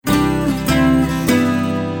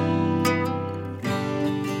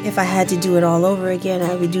If I had to do it all over again,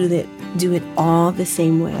 I would do it all the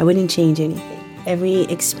same way. I wouldn't change anything. Every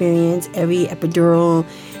experience, every epidural,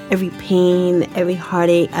 every pain, every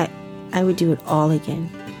heartache, I would do it all again.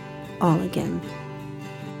 All again.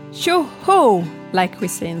 Tjo-ho, like we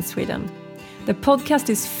say in Sweden. The podcast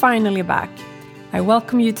is finally back. I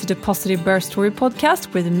welcome you to the Positive Birth Story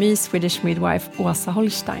podcast with me, Swedish midwife Åsa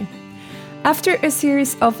Holstein. After a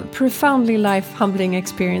series of profoundly life-humbling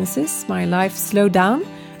experiences, my life slowed down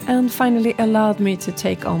and finally allowed me to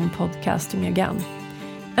take on podcasting again.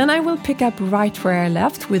 And I will pick up right where I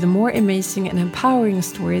left with more amazing and empowering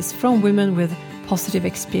stories from women with positive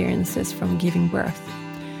experiences from giving birth.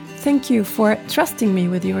 Thank you for trusting me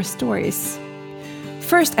with your stories.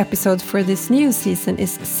 First episode for this new season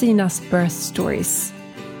is Zina's birth stories.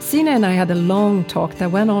 Zina and I had a long talk that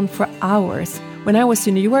went on for hours when I was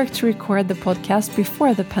in New York to record the podcast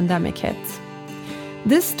before the pandemic hit.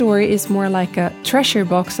 This story is more like a treasure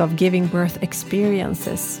box of giving birth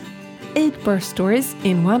experiences. 8 birth stories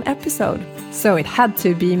in one episode. So it had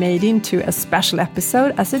to be made into a special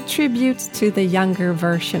episode as a tribute to the younger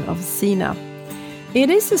version of Zina. It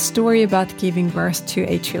is a story about giving birth to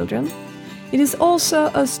 8 children. It is also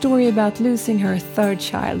a story about losing her 3rd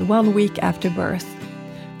child 1 week after birth.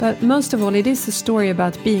 But most of all, it is a story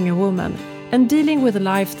about being a woman and dealing with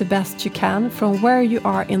life the best you can from where you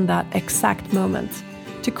are in that exact moment.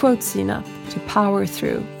 To quote Zina, to power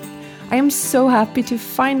through. I am so happy to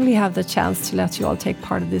finally have the chance to let you all take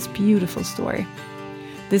part of this beautiful story.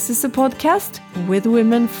 This is a podcast with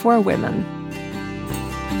women for women.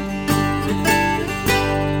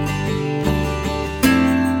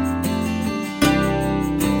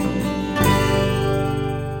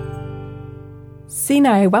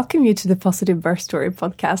 Zina, I welcome you to the Positive Birth Story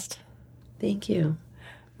podcast. Thank you.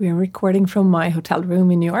 We are recording from my hotel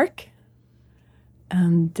room in New York.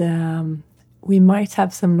 And we might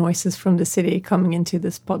have some noises from the city coming into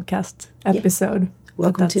this podcast episode. Yeah.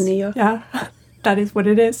 Welcome to New York. Yeah, that is what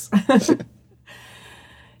it is.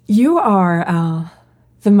 You are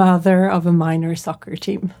the mother of a minor soccer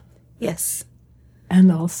team. Yes. And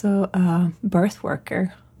also a birth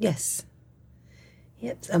worker. Yes.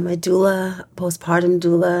 Yep, I'm a doula, postpartum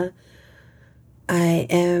doula. I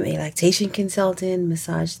am a lactation consultant,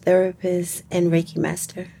 massage therapist, and Reiki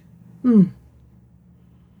master.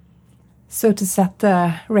 So to set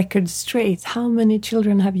the record straight, how many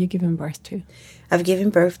children have you given birth to? I've given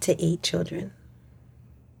birth to 8 children.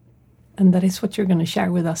 And that is what you're going to share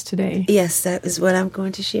with us today? Yes, that is what I'm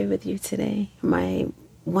going to share with you today. My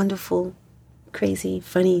wonderful, crazy,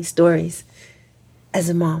 funny stories as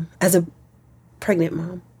a mom, as a pregnant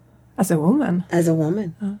mom. As a woman? As a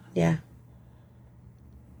woman, yeah.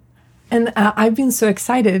 And I've been so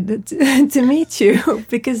excited to meet you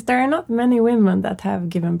because there are not many women that have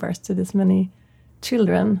given birth to this many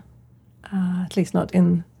children, at least not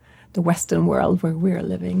in the Western world where we're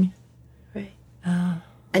living. Right. I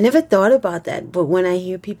never thought about that, but when I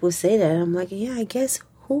hear people say that, I'm like, yeah, I guess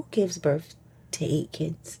who gives birth to 8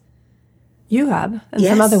 kids? You have, and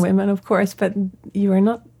yes. Some other women, of course, but you're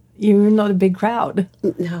not a big crowd.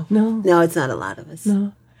 No, it's not a lot of us.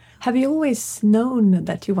 No. Have you always known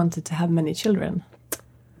that you wanted to have many children?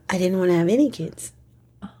 I didn't want to have any kids.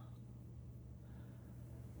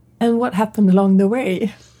 And what happened along the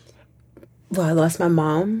way? Well, I lost my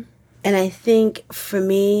mom. And I think for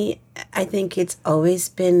me, it's always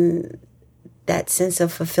been that sense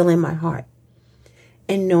of fulfilling my heart.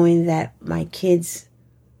 And knowing that my kids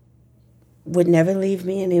would never leave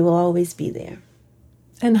me and they will always be there.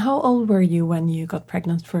 And how old were you when you got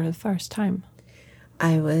pregnant for the first time?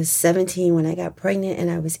 I was 17 when I got pregnant, and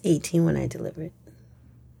I was 18 when I delivered.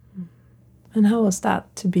 And how was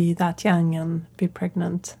that, to be that young and be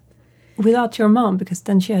pregnant without your mom, because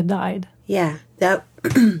then she had died? Yeah, that.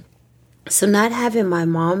 So not having my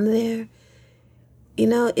mom there,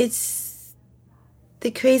 it's the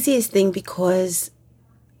craziest thing because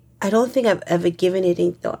I don't think I've ever given it any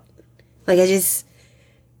thought. Like I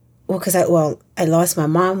lost my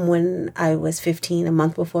mom when I was 15, a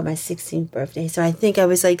month before my 16th birthday. So I think I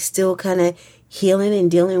was still kind of healing and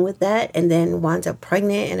dealing with that, and then wound up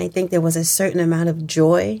pregnant. And I think there was a certain amount of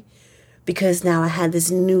joy because now I had this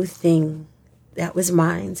new thing that was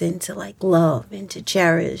mine, and to love and to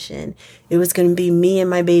cherish. And it was going to be me and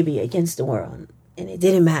my baby against the world. And it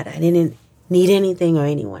didn't matter. I didn't need anything or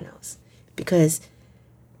anyone else because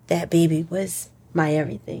that baby was my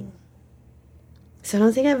everything. So I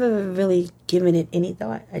don't think I've ever really given it any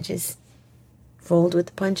thought. I just rolled with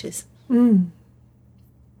the punches. And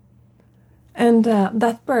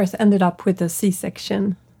that birth ended up with a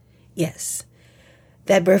C-section. Yes.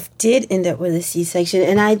 That birth did end up with a C-section.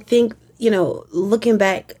 And I think, looking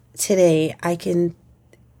back today,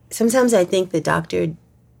 sometimes I think the doctor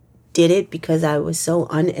did it because I was so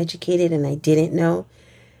uneducated and I didn't know.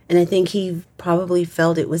 And I think he probably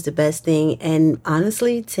felt it was the best thing. And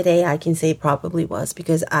honestly, today I can say it probably was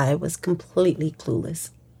because I was completely clueless.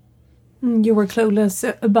 You were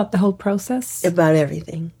clueless about the whole process? About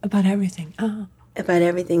everything. About everything. Oh. About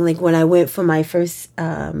everything. Like when I went for my first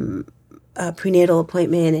prenatal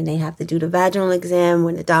appointment and they have to do the vaginal exam,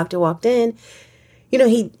 when the doctor walked in,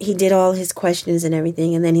 he did all his questions and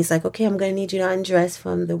everything. And then he's like, okay, I'm going to need you to undress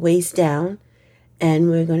from the waist down.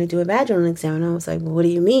 And we're going to do a vaginal exam. And I was like, well, what do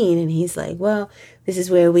you mean? And he's like, well, this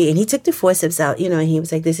is where and he took the forceps out, and he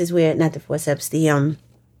was like, this is where, not the forceps, the,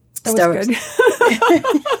 that was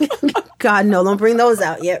good. God, no, don't bring those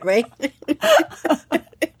out yet, right?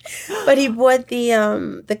 But he bought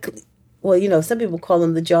some people call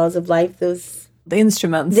them the jaws of life, those. The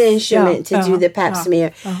instruments. The instrument to do the pap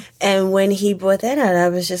smear. And when he brought that out, I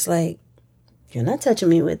was just like, you're not touching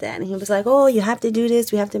me with that. And he was like, oh, you have to do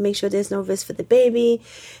this. We have to make sure there's no risk for the baby.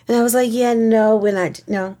 And I was like, yeah, no, we're not.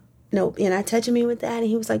 No, you're not touching me with that. And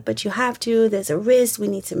he was like, but you have to. There's a risk. We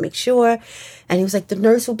need to make sure. And he was like, the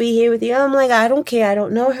nurse will be here with you. I'm like, I don't care. I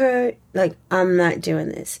don't know her. Like, I'm not doing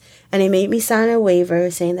this. And he made me sign a waiver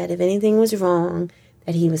saying that if anything was wrong,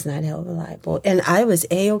 that he was not held liable. And I was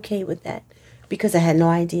A-okay with that because I had no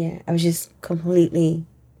idea. I was just completely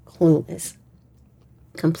clueless.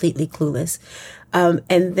 Completely clueless.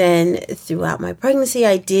 And then throughout my pregnancy,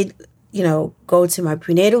 I did, go to my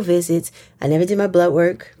prenatal visits. I never did my blood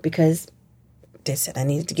work because they said I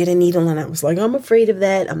needed to get a needle. And I was like, I'm afraid of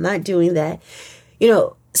that. I'm not doing that.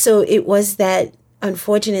 So it was that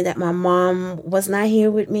unfortunate that my mom was not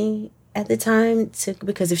here with me at the time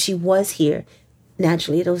because if she was here,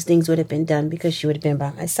 naturally those things would have been done because she would have been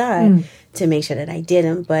by my side to make sure that I did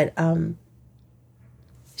them. But,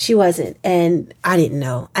 she wasn't, and I didn't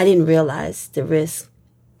know. I didn't realize the risk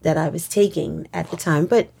that I was taking at the time,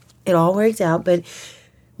 but it all worked out. But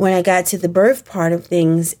when I got to the birth part of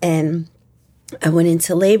things and I went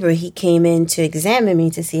into labor, he came in to examine me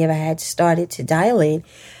to see if I had started to dilate.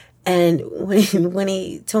 And when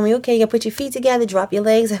he told me, okay, you gotta put your feet together, drop your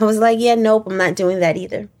legs, I was like, yeah, nope, I'm not doing that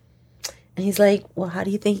either. And he's like, well, how do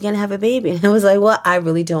you think you're gonna have a baby? And I was like, well, I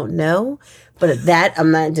really don't know, but that I'm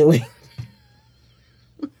not doing.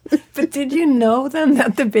 But did you know then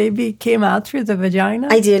that the baby came out through the vagina?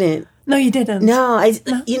 I didn't. No, you didn't. No,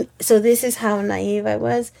 so this is how naive I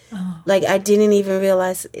was. Oh. Like I didn't even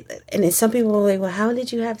realize. And then some people were like, "Well, how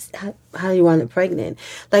did you how you wound up pregnant?"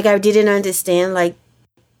 Like I didn't understand. Like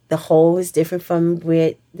the hole is different from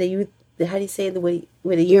where how do you say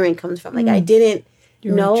where the urine comes from? Like I didn't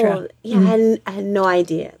know. Yeah, I had no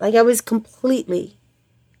idea. Like I was completely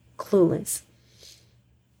clueless.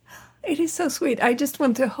 It is so sweet. I just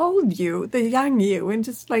want to hold you, the young you, and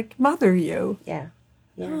just like mother you. Yeah.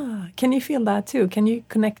 Can you feel that too? Can you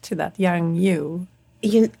connect to that young you?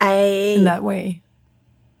 In that way?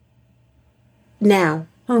 Now,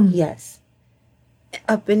 yes.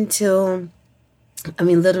 Up until,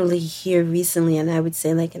 literally here recently, and I would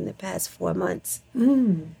say like in the past 4 months,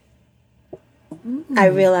 I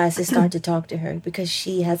realized to start to talk to her because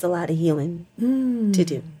she has a lot of healing to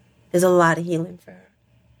do. There's a lot of healing for her.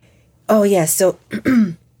 Oh, yeah. So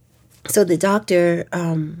the doctor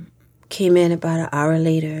came in about an hour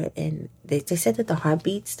later and they said that the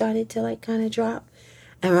heartbeat started to like kind of drop.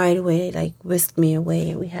 And right away, like whisked me away.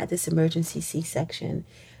 And we had this emergency C-section.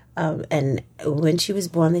 And when she was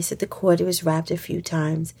born, they said the cord was wrapped a few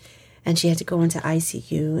times and she had to go into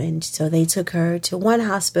ICU. And so they took her to one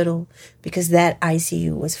hospital because that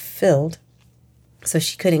ICU was filled. So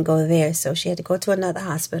she couldn't go there. So she had to go to another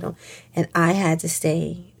hospital. And I had to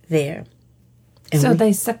stay there. And so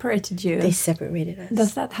they separated you? They separated us.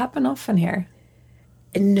 Does that happen often here?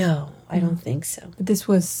 No, I don't think so. But this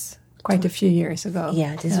was quite a few years ago.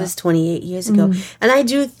 Yeah, this was 28 years ago. And I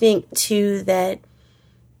do think, too, that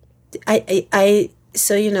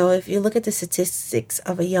so, if you look at the statistics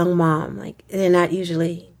of a young mom, like, they're not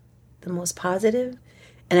usually the most positive.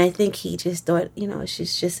 And I think he just thought,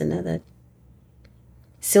 she's just another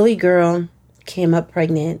silly girl, came up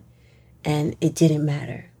pregnant, and it didn't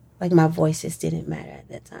matter. Like, my voice just didn't matter at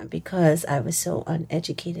that time because I was so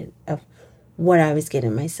uneducated of what I was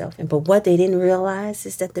getting myself in. But what they didn't realize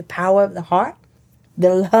is that the power of the heart,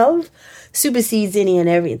 the love, supersedes any and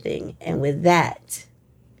everything. And with that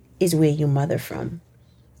is where you mother from.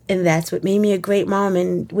 And that's what made me a great mom,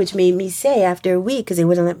 and which made me say after a week, because they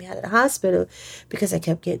wouldn't let me out of the hospital because I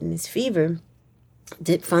kept getting this fever,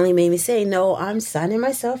 that finally made me say, no, I'm signing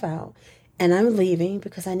myself out. and I'm leaving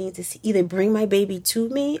because I need to either bring my baby to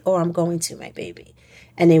me or I'm going to my baby.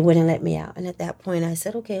 And they wouldn't let me out. And at that point I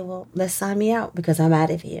said, okay, well, let's sign me out because I'm out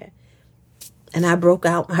of here. And I broke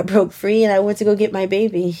out. I broke free and I went to go get my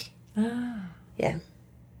baby. Ah. Yeah.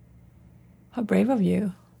 How brave of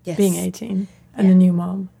you. Yes. Being 18 and a new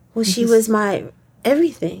mom. Well, she was my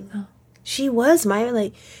everything. Oh. She was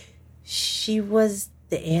she was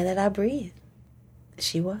the air that I breathe.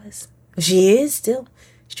 She was. She is still.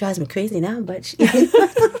 She drives me crazy now, but she,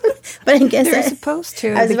 but I guess they're supposed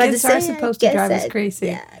to. I was the about kids to say, are supposed to drive us crazy.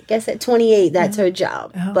 Yeah, I guess at 28, that's her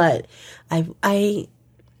job. Oh. But I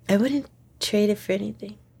wouldn't trade it for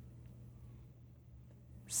anything.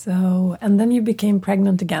 So, and then you became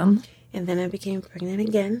pregnant again. And then I became pregnant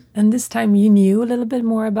again. And this time you knew a little bit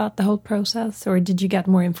more about the whole process, or did you get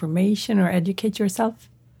more information or educate yourself?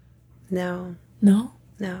 No. No?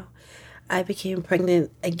 No. I became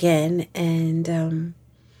pregnant again, and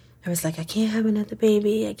I was like, I can't have another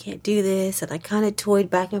baby. I can't do this. And I kind of toyed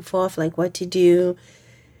back and forth, like what to do.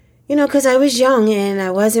 You know, because I was young and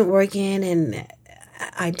I wasn't working and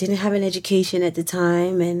I didn't have an education at the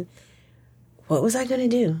time. And what was I going to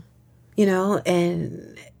do? You know,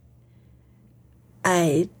 and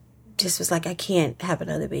I just was like, I can't have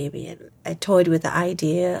another baby. And I toyed with the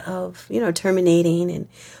idea of, you know, terminating.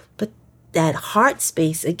 But that heart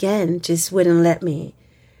space, again, just wouldn't let me.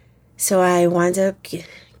 So I wound up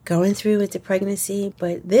going through with the pregnancy.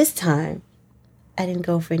 But this time, I didn't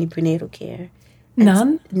go for any prenatal care.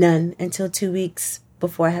 None? None until 2 weeks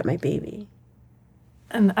before I had my baby.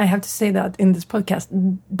 And I have to say that in this podcast,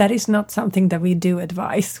 that is not something that we do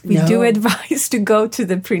advise. We No. do advise to go to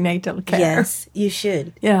the prenatal care. Yes, you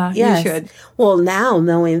should. Yeah, yes. you should. Well, now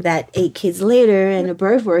knowing that 8 kids later and a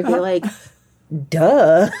birth work, you're like,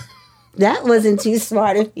 duh, that wasn't too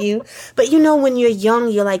smart of you. But you know, when you're young,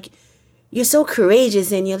 you're like, you're so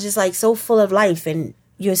courageous and you're just like so full of life and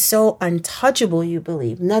you're so untouchable, you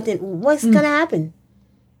believe. Nothing, what's going to happen?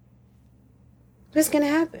 What's going to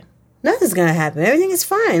happen? Nothing's going to happen. Everything is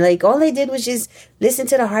fine. Like, all they did was just listen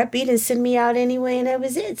to the heartbeat and send me out anyway, and that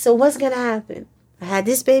was it. So what's going to happen? I had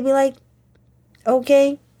this baby, like,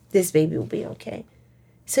 okay, this baby will be okay.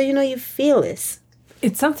 So, you know, you feel this.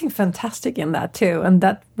 It's something fantastic in that, too. And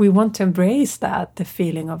that we want to embrace that, the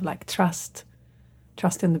feeling of, like, trust.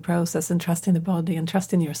 Trust in the process and trust in the body and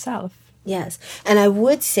trust in yourself. Yes. And I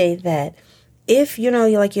would say that if, you know,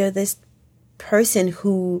 you're this person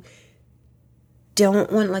who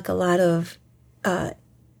don't want like a lot of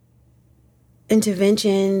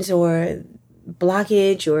interventions or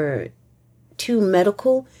blockage or too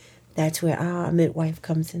medical, that's where our midwife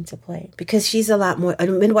comes into play. Because she's a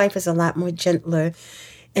midwife is a lot more gentler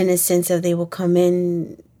in the sense of they will come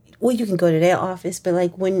in. Well, you can go to their office, but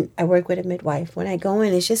like when I work with a midwife, when I go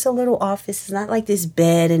in, it's just a little office. It's not like this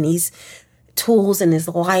bed and these tools and this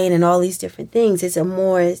light and all these different things. It's a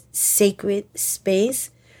more sacred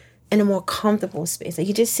space and a more comfortable space. Like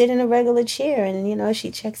you just sit in a regular chair and, you know,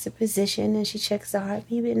 she checks the position and she checks the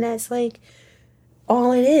heartbeat and that's like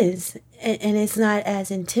all it is. And it's not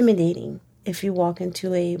as intimidating if you walk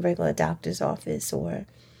into a regular doctor's office or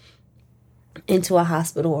into a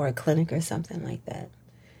hospital or a clinic or something like that.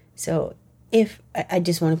 So if I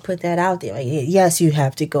just want to put that out there, like, yes, you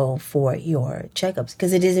have to go for your checkups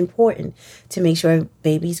because it is important to make sure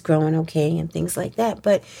baby's growing okay and things like that.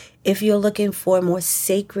 But if you're looking for a more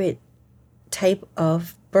sacred type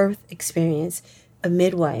of birth experience, a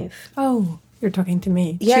midwife. Oh, you're talking to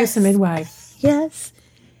me. Yes. Choose a midwife. Yes.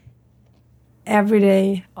 Every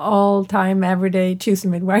day, all time, every day, choose a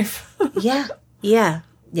midwife. Yeah.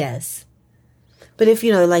 Yes. But if,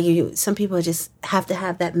 you know, like some people just have to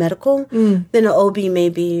have that medical, then an OB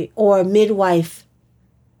maybe, or a midwife.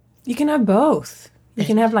 You can have both. You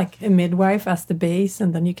can have like a midwife as the base,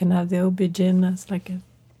 and then you can have the OB-GYN as like a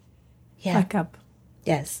backup.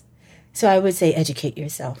 Yes. So I would say educate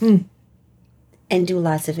yourself and do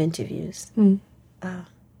lots of interviews.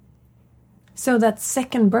 So that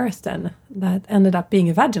second birth then, that ended up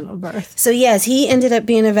being a vaginal birth. So yes, he ended up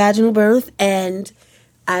being a vaginal birth, and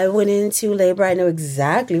I went into labor. I know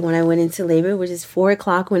exactly when I went into labor, which is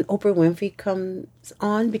 4:00 when Oprah Winfrey comes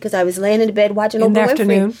on, because I was laying in the bed watching In Oprah the Winfrey.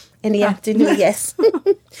 afternoon? In the afternoon, yes.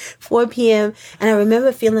 4 p.m. And I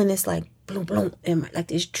remember feeling this like bloom, bloom, like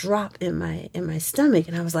this drop in my stomach.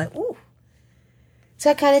 And I was like, ooh. So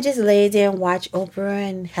I kind of just laid there and watched Oprah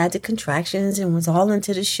and had the contractions and was all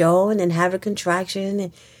into the show and then have a contraction.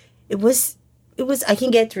 And it was, I can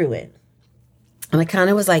get through it. And I kind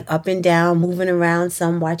of was like up and down, moving around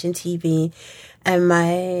some, watching TV. And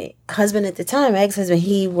my husband at the time, my ex-husband,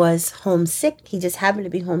 he was homesick. He just happened to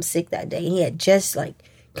be homesick that day. He had just like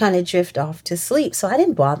kind of drift off to sleep. So I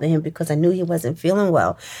didn't bother him because I knew he wasn't feeling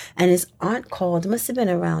well. And his aunt called, it must have been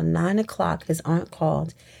around 9 o'clock. His aunt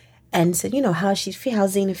called and said,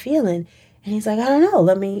 how's Zina feeling? And he's like, I don't know.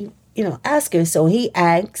 Let me, ask her. So he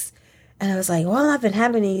asks, and I was like, well, I've been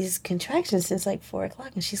having these contractions since like 4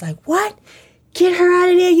 o'clock. And she's like, what? Get her out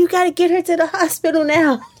of there. You got to get her to the hospital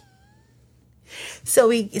now. So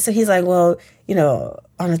he's like, well,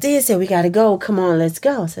 on the day said, we got to go. Come on, let's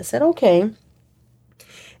go. So I said, okay.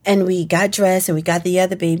 And we got dressed and we got the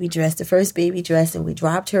other baby dressed, the first baby dressed, and we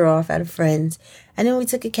dropped her off at a friend's. And then we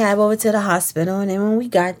took a cab over to the hospital. And then when we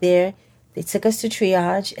got there, they took us to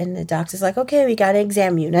triage, and the doctor's like, okay, we got to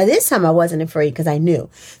examine you. Now, this time I wasn't afraid because I knew.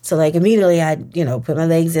 So, like, immediately I, put my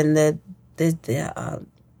legs in the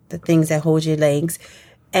things that hold your legs.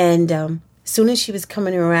 And as soon as she was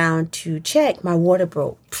coming around to check, my water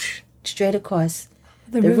broke straight across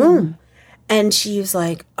the room. And she was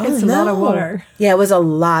like, oh, it's a lot of water. Yeah, it was a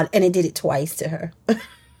lot. And it did it twice to her.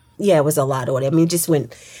 Yeah, it was a lot of water. I mean, it just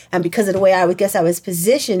went, and because of the way I was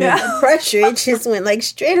positioned and the pressure, it just went like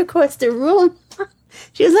straight across the room.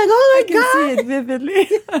 She was like, oh my God. I can see it vividly.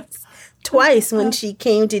 Twice when she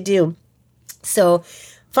came to do. So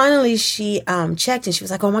finally she checked and she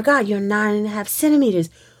was like, oh my God, you're 9.5 centimeters.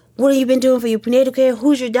 What have you been doing for your prenatal care?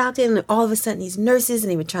 Who's your doctor? And all of a sudden these nurses,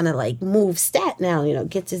 and they were trying to like move stat now,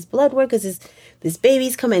 get this blood work because this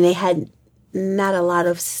baby's coming. They had not a lot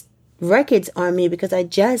of records on me because I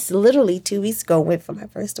just literally 2 weeks ago went for my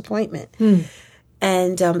first appointment.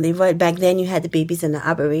 And back then you had the babies in the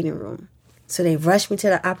operating room. So they rushed me to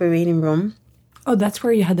the operating room. Oh, that's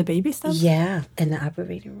where you had the babies then? Yeah, in the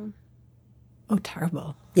operating room. Oh,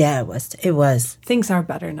 terrible. Yeah, it was. Things are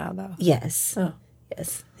better now, though. Yes. Oh.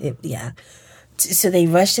 Yes. Yeah. So they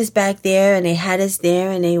rushed us back there, and they had us there,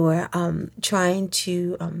 and they were trying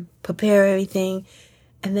to prepare everything.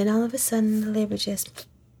 And then all of a sudden, the labor just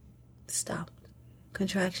stopped.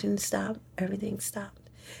 Contractions stopped. Everything stopped.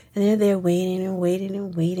 And they're there waiting and waiting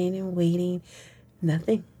and waiting and waiting.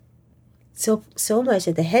 Nothing. So much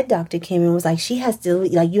that the head doctor came in and was like, she has to,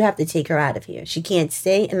 like, you have to take her out of here. She can't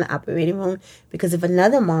stay in the operating room because if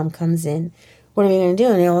another mom comes in, what are we going to do?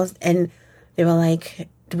 And they were like,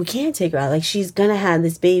 we can't take her out. Like, she's going to have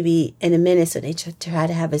this baby in a minute. So they tried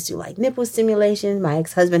to have us do, like, nipple stimulation. My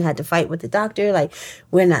ex-husband had to fight with the doctor. Like,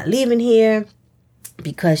 we're not leaving here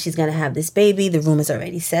because she's going to have this baby. The room is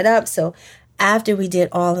already set up. So after we did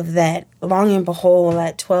all of that, long and behold,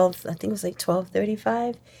 at 12, I think it was like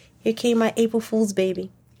 12:35, here came my April Fool's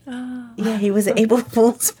baby. Oh. Yeah, he was an April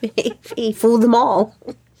Fool's baby. He fooled them all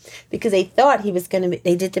because they thought he was going to be,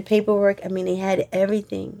 they did the paperwork. I mean, they had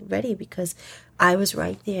everything ready because I was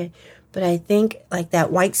right there. But I think like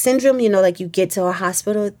that white syndrome, like you get to a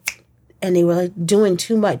hospital and they were like doing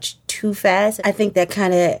too much, too fast. I think that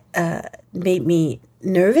kind of made me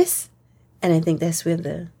nervous. And I think that's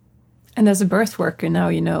where And as a birth worker now,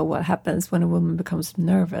 you know what happens when a woman becomes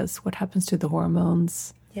nervous. What happens to the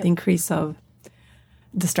hormones? Yep. The increase of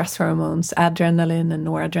the stress hormones, adrenaline and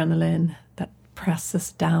noradrenaline, that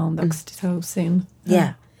presses down the oxytocin.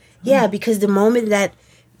 Yeah. Yeah, because the moment that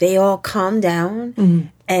they all calmed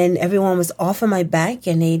down and everyone was off of my back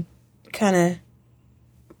and they kind of,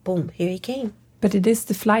 boom, here he came. But it is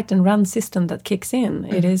the flight and run system that kicks in.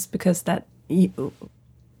 It is because that we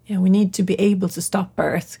need to be able to stop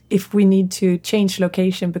birth if we need to change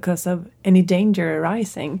location because of any danger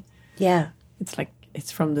arising. Yeah. It's like, it's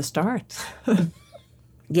from the start.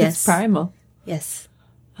 Yes. It's primal. Yes.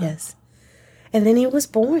 Yes. And then he was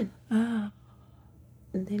born. And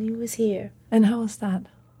then he was here. And how was that?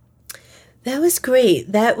 That was great.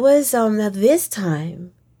 That was, now this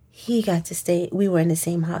time, he got to stay, we were in the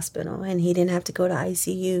same hospital, and he didn't have to go to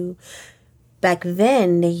ICU. Back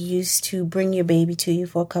then, they used to bring your baby to you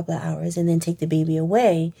for a couple of hours and then take the baby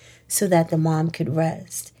away so that the mom could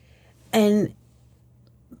rest. And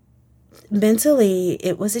mentally,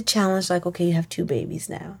 it was a challenge, like, okay, you have 2 babies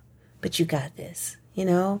now, but you got this,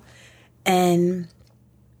 And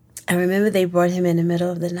I remember they brought him in the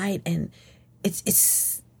middle of the night, and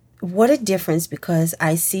it's what a difference, because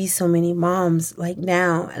I see so many moms like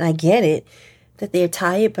now, and I get it, that they're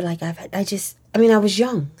tired, but like I was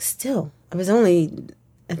young still. I was only,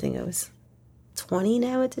 I think I was 20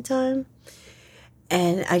 now at the time.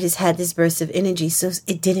 And I just had this burst of energy. So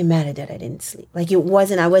it didn't matter that I didn't sleep. Like I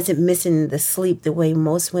wasn't missing the sleep the way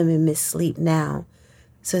most women miss sleep now.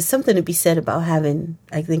 So it's something to be said about having,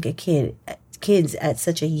 I think, kids at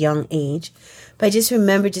such a young age. But I just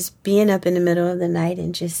remember just being up in the middle of the night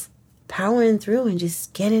and just powering through and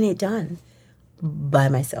just getting it done by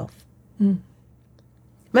myself. My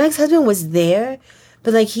ex-husband was there,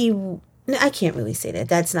 but like he no, I can't really say that.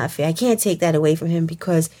 That's not fair. I can't take that away from him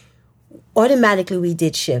because automatically we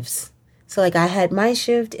did shifts. So like I had my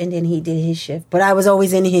shift and then he did his shift. But I was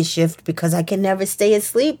always in his shift because I can never stay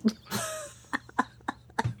asleep.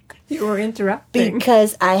 You were interrupting.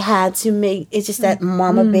 Because I had to make, it's just that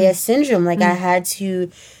mama bear syndrome. Like I had to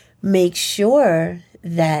make sure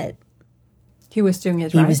that he was doing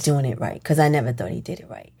it right. He was doing it right because I never thought he did it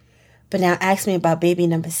right. But now ask me about baby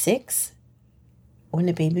number 6. When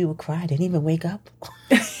the baby would cry, I didn't even wake up.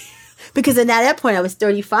 Because at that point I was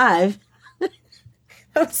 35.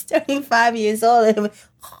 I was 35 years old. And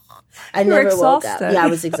I never woke up. Yeah, I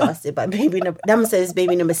was exhausted by baby number. I'm saying it's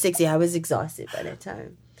baby number 6. Yeah, I was exhausted by that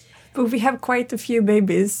time. But we have quite a few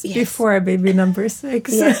babies before baby number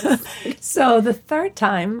 6. Yes. So the third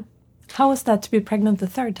time, how was that to be pregnant the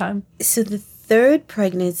third time? So the third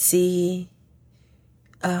pregnancy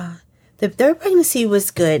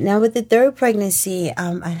was good. Now with the third pregnancy,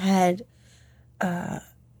 I had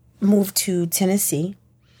moved to Tennessee,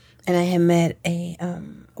 and I had met a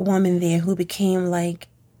woman there who became like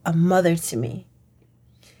a mother to me.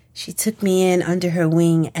 She took me in under her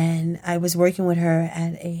wing, and I was working with her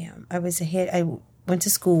at I went to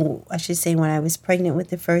school, I should say, when I was pregnant with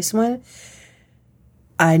the first one.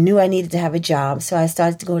 I knew I needed to have a job, so I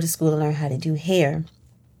started to go to school to learn how to do hair.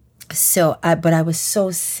 But I was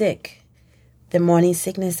so sick, the morning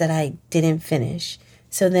sickness, that I didn't finish.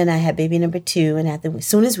 So then I had baby number 2, and as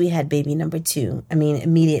soon as we had baby number 2,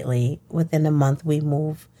 immediately within a month, we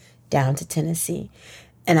moved down to Tennessee.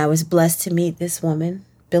 And I was blessed to meet this woman,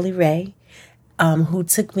 Billy Ray, who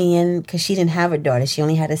took me in because she didn't have a daughter. She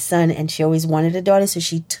only had a son, and she always wanted a daughter. So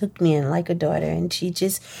she took me in like a daughter, and she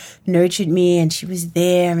just nurtured me, and she was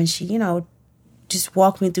there, and she, just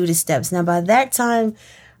walked me through the steps. Now, by that time,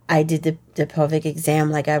 I did the pelvic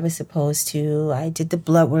exam like I was supposed to. I did the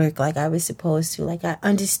blood work like I was supposed to. Like I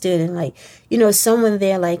understood, and someone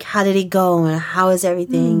there, like, how did it go, and how is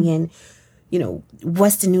everything, and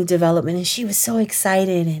what's the new development? And she was so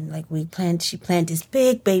excited. And like she planned this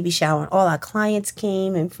big baby shower, and all our clients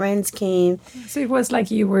came and friends came. So it was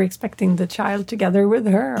like you were expecting the child together with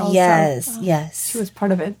her also. Yes. She was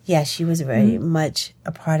part of it. Yeah, she was very much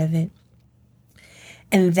a part of it.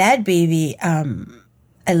 And that baby,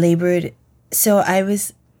 I labored. So I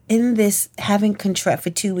was in this for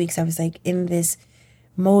 2 weeks. I was like in this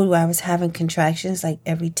mode where I was having contractions like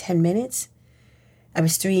every 10 minutes. I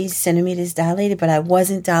was 3 centimeters dilated, but I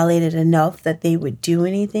wasn't dilated enough that they would do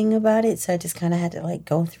anything about it. So I just kind of had to like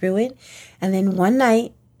go through it. And then one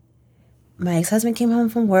night, my ex-husband came home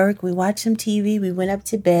from work. We watched some TV. We went up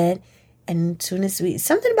to bed. And as soon as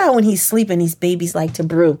something about when he's sleeping, these babies like to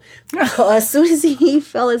brew. So as soon as he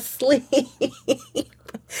fell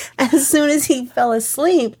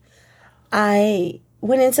asleep, I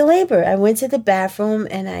went into labor. I went to the bathroom,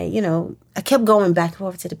 and I kept going back and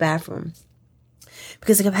forth to the bathroom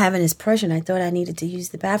because I kept having this pressure, and I thought I needed to use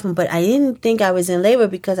the bathroom. But I didn't think I was in labor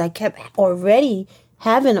because I kept already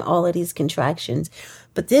having all of these contractions.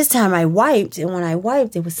 But this time I wiped, and when I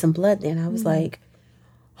wiped, there was some blood there, and I was like,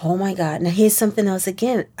 oh my God. Now here's something else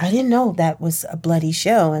again. I didn't know that was a bloody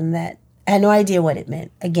show, and that I had no idea what it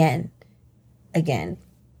meant. Again, I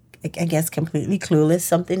guess completely clueless.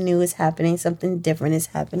 Something new is happening. Something different is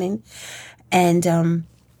happening. And,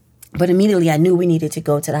 but immediately I knew we needed to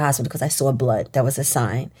go to the hospital because I saw blood. That was a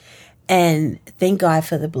sign. And thank God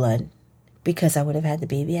for the blood, because I would have had the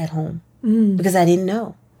baby at home because I didn't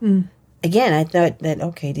know. Again, I thought that,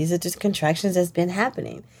 okay, these are just contractions that's been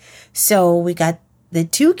happening. So we got the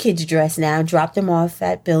 2 kids dressed now, dropped them off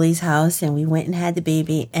at Billy's house, and we went and had the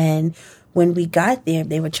baby. And when we got there,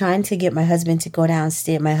 they were trying to get my husband to go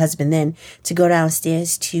downstairs,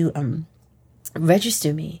 to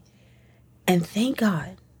register me. And thank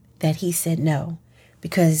God that he said no,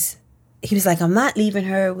 because he was like, I'm not leaving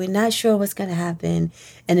her. We're not sure what's going to happen.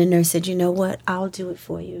 And the nurse said, you know what? I'll do it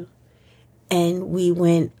for you. And we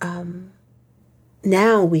went,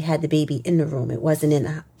 now we had the baby in the room. It wasn't in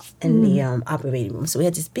the operating room. So we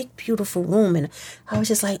had this big, beautiful room. And I was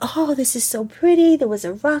just like, oh, this is so pretty. There was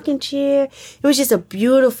a rocking chair. It was just a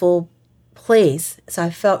beautiful place. So I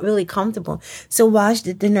felt really comfortable. So while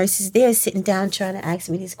the nurse is there sitting down trying to ask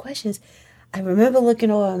me these questions, I remember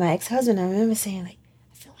looking over at my ex-husband. I remember saying, like,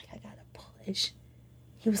 I feel like I got to push.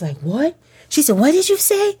 He was like, what? She said, what did you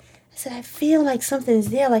say? I said, I feel like something's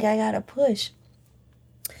there, like I got to push.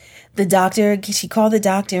 She called the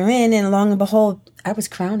doctor in, and lo and behold, I was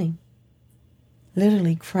crowning.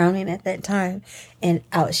 Literally crowning at that time. And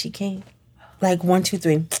out she came. Like 1, 2,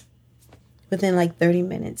 3. Within like 30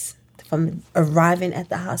 minutes from arriving at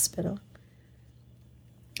the hospital,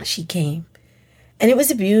 she came. And it was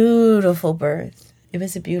a beautiful birth. It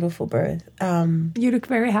was a beautiful birth. You look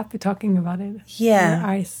very happy talking about it. Yeah. Your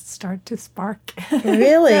eyes start to spark.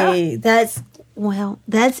 Really? Yeah.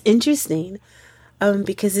 That's interesting.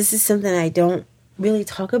 Because this is something I don't really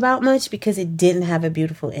talk about much because it didn't have a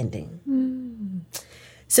beautiful ending.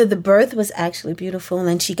 So the birth was actually beautiful. And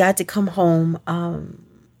then she got to come home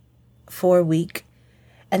for a week.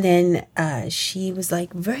 And then she was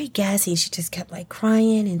like very gassy. She just kept like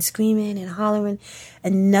crying and screaming and hollering.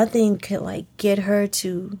 And nothing could like get her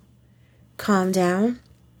to calm down.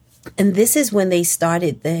 And this is when they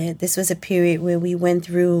started. This was a period where we went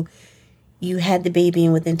through, you had the baby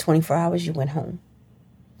and within 24 hours you went home.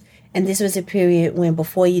 And this was a period when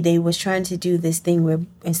they was trying to do this thing where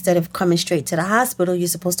instead of coming straight to the hospital, you're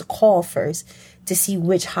supposed to call first to see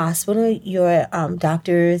which hospital your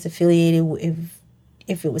doctor is affiliated with,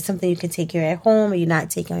 if it was something you could take care at home or you're not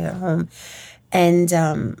taking her at home. And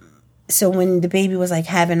so when the baby was like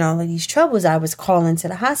having all of these troubles, I was calling to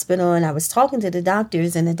the hospital and I was talking to the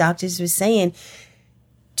doctors, and the doctors were saying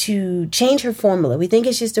to change her formula. We think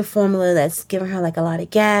it's just a formula that's giving her like a lot of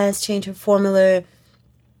gas. Change her formula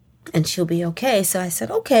and she'll be okay. So I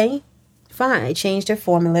said, okay, fine. I changed her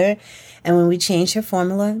formula. And when we changed her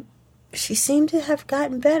formula, she seemed to have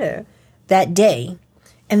gotten better that day.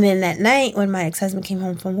 And then that night when my ex-husband came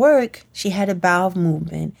home from work, she had a bowel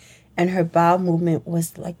movement. And her bowel movement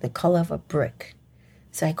was like the color of a brick.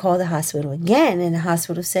 So I called the hospital again. And the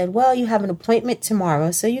hospital said, well, you have an appointment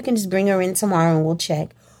tomorrow. So you can just bring her in tomorrow and we'll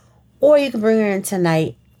check. Or you can bring her in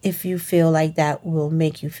tonight if you feel like that will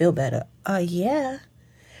make you feel better. Yeah.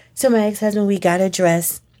 So my ex-husband, we got her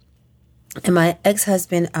dressed. And my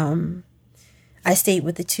ex-husband, I stayed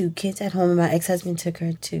with the two kids at home. And my ex-husband took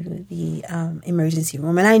her to the emergency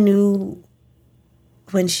room. And I knew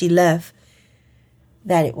when she left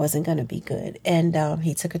that it wasn't going to be good. And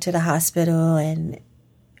he took her to the hospital. And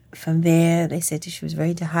from there, they said that she was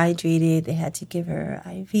very dehydrated. They had to give her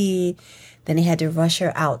IV. Then they had to rush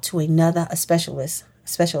her out to a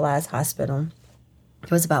specialized hospital.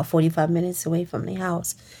 It was about 45 minutes away from the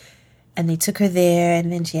house. And they took her there,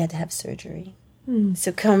 and then she had to have surgery.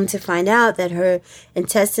 So come to find out that her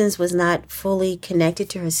intestines was not fully connected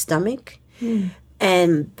to her stomach.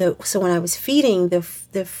 And so when I was feeding, the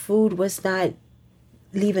food was not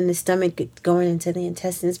leaving the stomach, going into the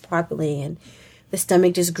intestines properly. And the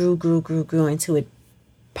stomach just grew until it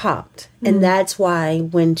popped. And that's why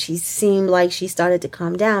when she seemed like she started to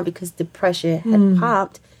calm down, because the pressure had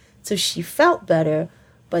popped, so she felt better,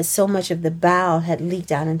 but so much of the bowel had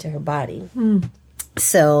leaked out into her body.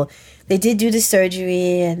 So they did do the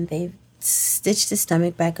surgery, and they stitched the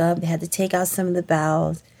stomach back up. They had to take out some of the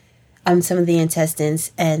bowels, some of the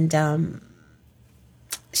intestines, and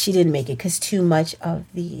she didn't make it because too much of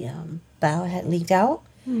the bowel had leaked out.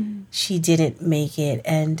 She didn't make it,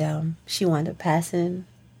 and she wound up passing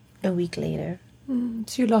a week later.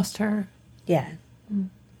 So you lost her. Yeah.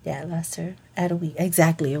 Yeah, I lost her at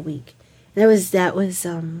exactly a week. That was that was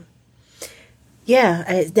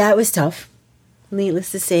tough.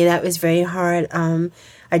 Needless to say, that was very hard.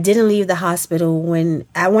 I didn't leave the hospital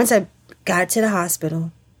once I got to the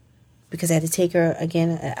hospital, because I had to take her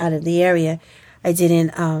again out of the area. I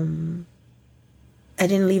didn't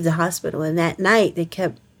leave the hospital. And that night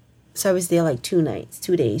so I was there like 2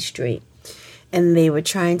 days straight. And they were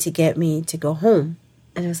trying to get me to go home.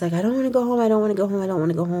 And I was like, I don't want to go home. I don't want to go home. I don't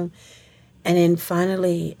want to go home. And then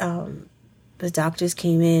finally, the doctors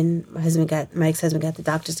came in. My ex-husband got the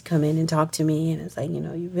doctors to come in and talk to me. And it's like,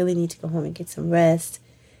 you really need to go home and get some rest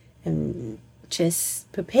and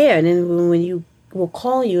just prepare. And then when we'll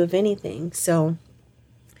call you if anything. So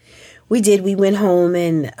we did. We went home,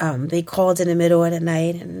 and they called in the middle of the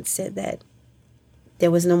night and said that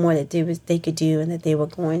there was no more that they could do, and that they were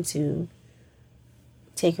going to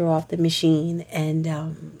take her off the machine, and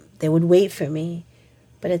they would wait for me.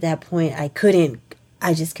 But at that point, I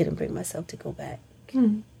just couldn't bring myself to go back.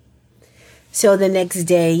 So the next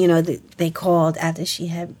day, they called after she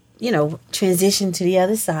had, transitioned to the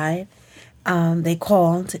other side. They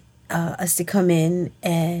called us to come in,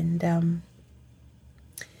 and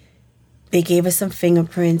they gave us some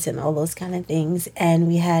fingerprints and all those kind of things. And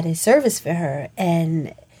we had a service for her.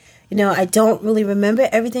 And, I don't really remember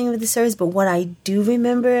everything with the service, but what I do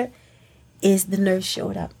remember is the nurse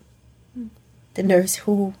showed up. The nurse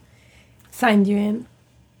who signed you in.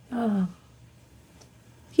 Oh.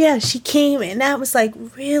 Yeah, she came, and that was like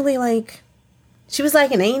really like, she was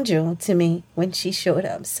like an angel to me when she showed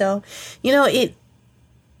up. So,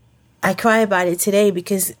 I cry about it today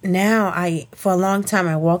because now for a long time,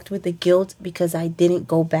 I walked with the guilt because I didn't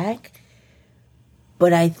go back.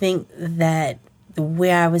 But I think that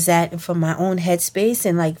where I was at from my own headspace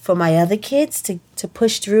and like for my other kids to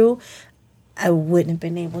push through, I wouldn't have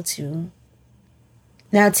been able to.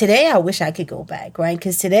 Now today I wish I could go back, right?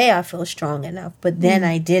 Because today I feel strong enough, but then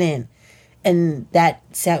I didn't. And that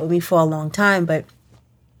sat with me for a long time. But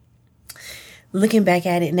looking back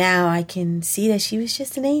at it now, I can see that she was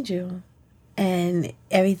just an angel. And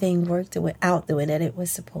everything worked out the way that it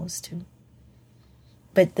was supposed to.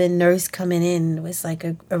 But the nurse coming in was like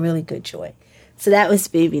a really good joy. So that was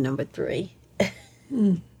baby number 3.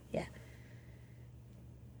 Yeah.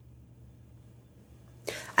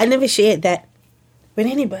 I never shared that with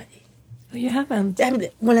anybody. Oh, you haven't?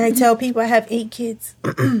 When I tell people I have 8 kids,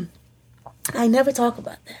 I never talk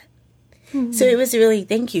about that. So it was really,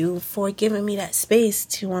 thank you for giving me that space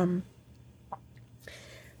to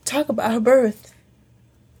talk about her birth.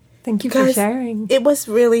 Thank you for sharing. It was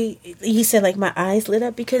really, you said like my eyes lit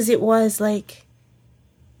up because it was like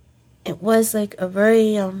a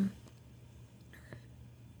very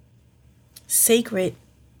sacred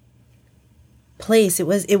place.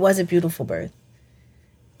 It was a beautiful birth.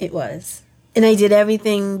 It was. And I did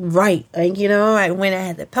everything right. Like, I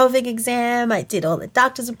had the pelvic exam. I did all the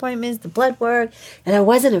doctor's appointments, the blood work. And I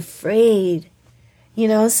wasn't afraid.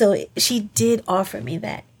 So she did offer me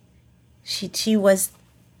that. She was,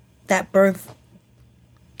 that birth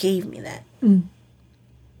gave me that. And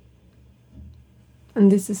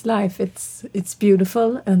this is life. It's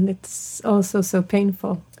beautiful and it's also so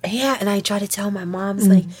painful. Yeah, and I try to tell my moms,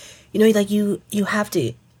 you have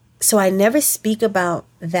to. So I never speak about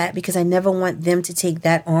that because I never want them to take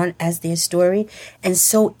that on as their story. And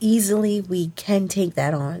so easily we can take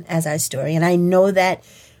that on as our story. And I know that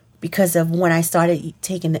because of when I started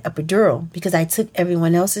taking the epidural, because I took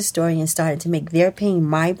everyone else's story and started to make their pain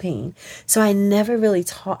my pain. So I never really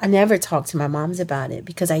talk to my moms about it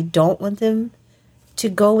because I don't want them to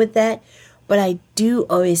go with that. But I do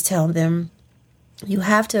always tell them, you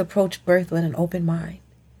have to approach birth with an open mind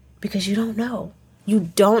because you don't know.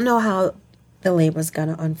 You don't know how the labor is going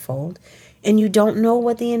to unfold. And you don't know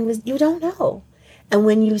what the end was. You don't know. And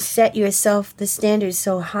when you set yourself, the standards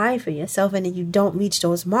so high for yourself and then you don't reach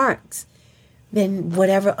those marks, then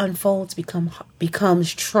whatever unfolds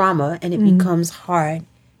becomes trauma and it becomes hard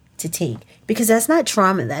to take. Because that's not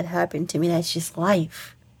trauma that happened to me. That's just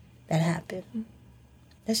life that happened.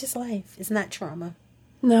 That's just life. It's not trauma.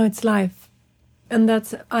 No, it's life. And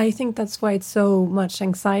I think that's why it's so much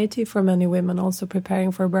anxiety for many women also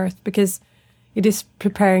preparing for birth, because it is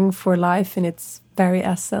preparing for life in its very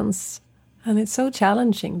essence. And it's so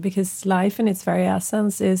challenging because life in its very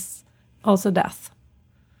essence is also death.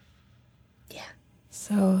 Yeah.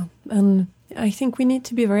 So, and I think we need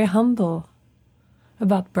to be very humble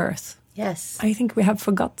about birth. Yes. I think we have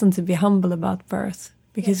forgotten to be humble about birth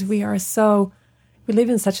because we live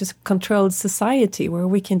in such a controlled society where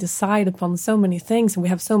we can decide upon so many things and we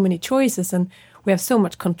have so many choices and we have so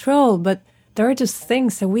much control, but there are just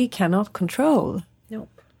things that we cannot control. Nope.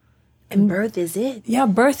 And birth is it. Yeah,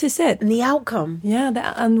 birth is it. And the outcome.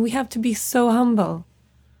 Yeah, and we have to be so humble.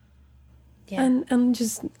 Yeah. And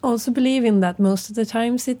just also believing that most of the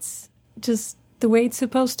times it's just the way it's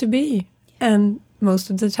supposed to be. Yeah. And most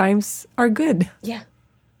of the times are good. Yeah.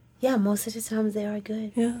 Yeah, most of the times they are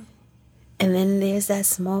good. Yeah. And then there's that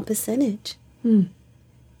small percentage. And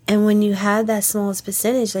when you have that smallest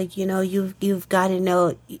percentage, you've got to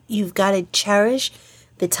know, you've got to cherish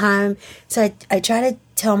the time. So I try to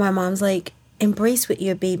tell my moms, embrace with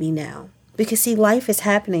your baby now. Because, see, life is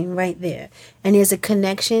happening right there. And there's a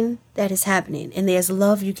connection that is happening. And there's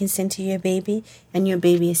love you can send to your baby. And your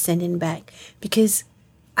baby is sending back. Because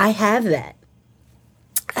I have that.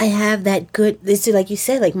 I have that good, this is like you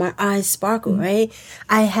said, my eyes sparkle, right?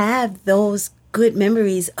 I have those good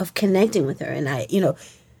memories of connecting with her. And I,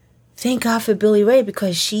 thank God for Billy Ray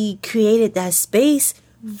because she created that space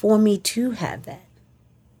for me to have that.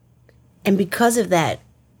 And because of that,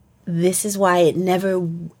 this is why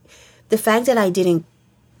the fact that I didn't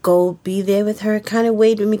go be there with her kind of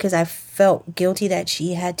weighed with me because I felt guilty that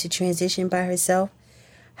she had to transition by herself.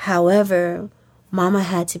 However, Mama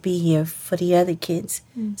had to be here for the other kids.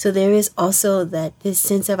 So there is also this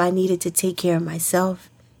sense of I needed to take care of myself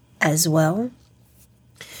as well.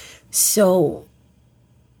 So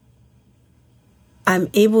I'm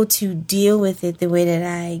able to deal with it the way that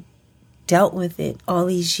I dealt with it all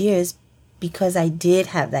these years because I did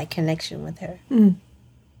have that connection with her.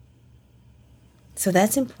 So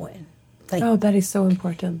that's important. That is so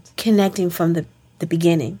important. Connecting from the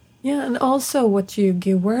beginning. Yeah, and also what you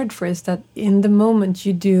give word for is that in the moment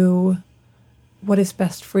you do what is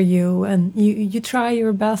best for you and you try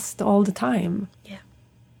your best all the time. Yeah.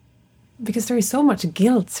 because there is so much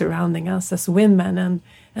guilt surrounding us as women,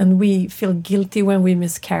 and we feel guilty when we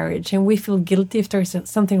miscarriage, and we feel guilty if there's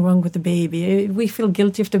something wrong with the baby. We feel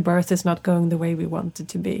guilty if the birth is not going the way we want it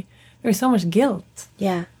to be. There's so much guilt.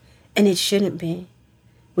 Yeah, and it shouldn't be.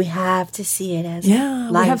 We have to see it as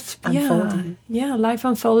life unfolding. Yeah, life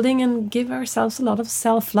unfolding, and give ourselves a lot of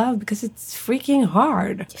self-love, because it's freaking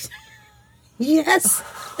hard. Yes.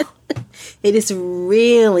 It is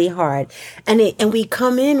really hard. And we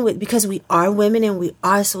come in with, because we are women and we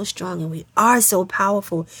are so strong and we are so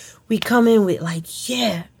powerful, we come in with like,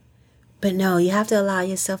 yeah. But no, you have to allow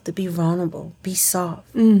yourself to be vulnerable, be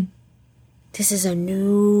soft. This is a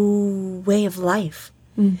new way of life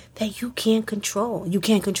that you can't control. You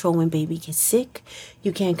can't control when baby gets sick.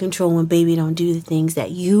 You can't control when baby don't do the things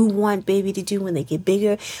that you want baby to do when they get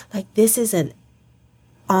bigger. Like, this is an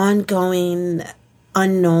ongoing,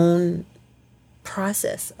 unknown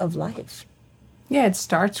process of life. Yeah, it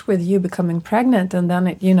starts with you becoming pregnant, and then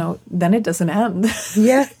it doesn't end.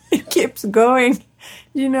 Yeah. It keeps going.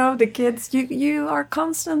 The kids, you are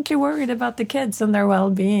constantly worried about the kids and their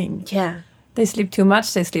well-being. Yeah. They sleep too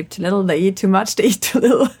much, they sleep too little. They eat too much, they eat too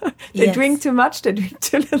little. They drink too much, they drink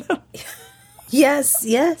too little. Yes.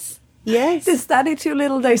 They study too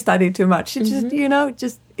little, they study too much. It's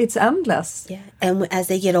just, it's endless. Yeah. And as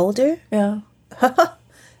they get older,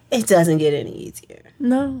 it doesn't get any easier.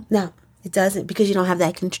 No, it doesn't, because you don't have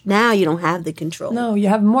that now you don't have the control. No, you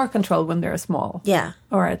have more control when they're small. Yeah.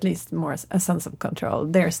 Or at least more a sense of control.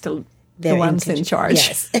 They're still the ones in charge.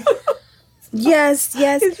 Yes.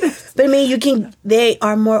 Yes. But I mean, they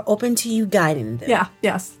are more open to you guiding them. Yeah,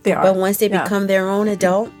 yes, they are. But once they become their own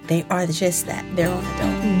adult, they are just that, their own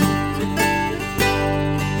adult.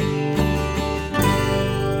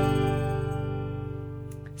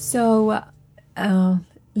 So,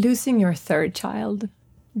 losing your third child,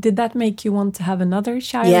 did that make you want to have another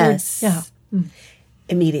child? Yes. Yeah.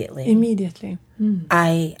 Immediately.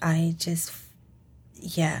 I just,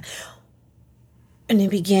 in the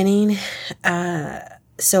beginning,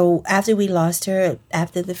 so after we lost her,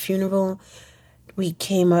 after the funeral, we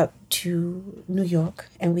came up to New York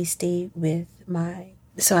and we stayed with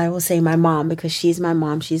so I will say my mom, because she's my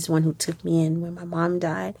mom. She's the one who took me in when my mom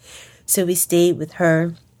died. So we stayed with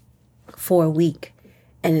her for a week.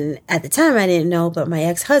 And at the time I didn't know, but my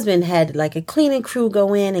ex-husband had like a cleaning crew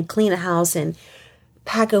go in and clean a house and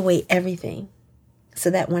pack away everything, so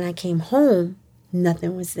that when I came home,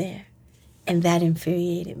 nothing was there. And that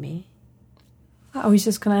infuriated me. I was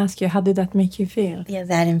just going to ask you, how did that make you feel? Yeah,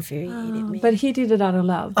 that infuriated me. But he did it out of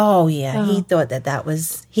love. Oh, yeah. He thought that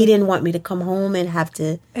was... He didn't want me to come home and have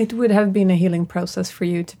to... It would have been a healing process for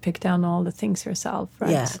you to pick down all the things yourself,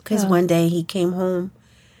 right? Yeah, because one day he came home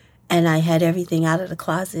and I had everything out of the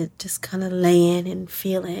closet, just kind of laying and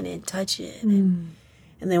feeling and touching.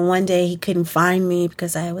 And then one day he couldn't find me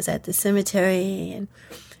because I was at the cemetery.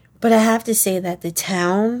 But I have to say that the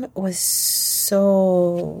town was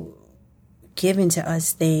so given to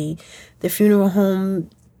us. The funeral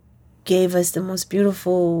home gave us the most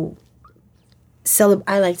beautiful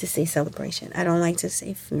I like to say celebration. I don't like to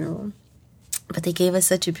say funeral. But they gave us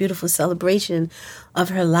such a beautiful celebration of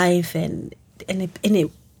her life, and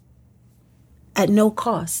it at no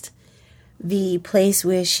cost. The place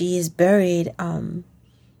where she is buried,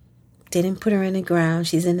 didn't put her in the ground.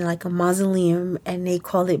 She's in like a mausoleum, and they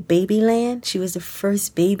call it Babyland. She was the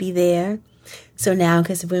first baby there. So now,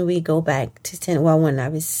 because when we go back to when I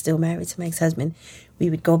was still married to my ex-husband, we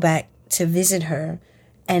would go back to visit her,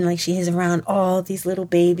 and like she is around all these little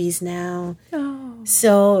babies now. Oh.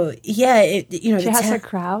 So yeah, she has a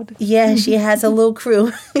crowd. Yeah, she has a little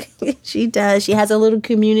crew. She does. She has a little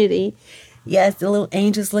community. Yes, the little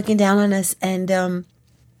angels looking down on us, and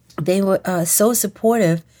they were so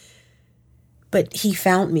supportive. But he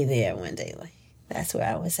found me there one day, like that's where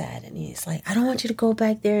I was at, and he's like, "I don't want you to go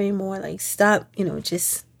back there anymore. Like, stop.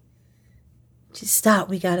 Just stop.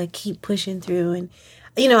 We gotta keep pushing through." And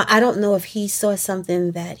I don't know if he saw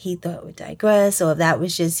something that he thought would digress, or if that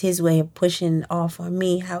was just his way of pushing off on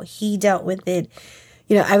me, how he dealt with it.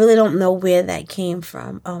 I really don't know where that came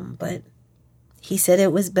from. But he said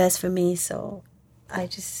it was best for me, so I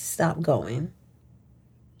just stopped going.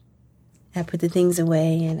 I put the things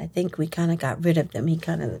away, and I think we kind of got rid of them. He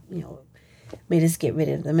kind of, made us get rid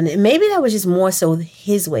of them. And maybe that was just more so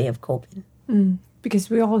his way of coping. Because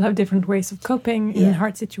we all have different ways of coping in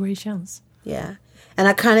hard situations. Yeah. And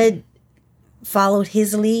I kind of followed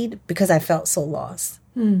his lead because I felt so lost.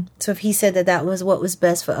 So if he said that was what was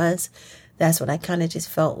best for us, that's what I kind of just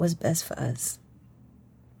felt was best for us.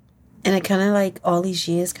 And I kind of like all these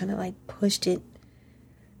years kind of like pushed it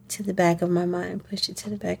to the back of my mind.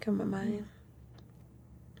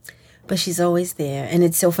 but she's always there. And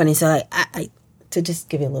it's so funny. So like, I to just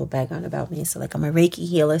give you a little background about me. So like, I'm a Reiki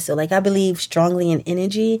healer. So like, I believe strongly in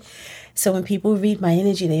energy. So when people read my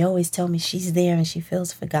energy, they always tell me she's there and she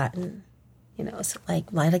feels forgotten. You know, so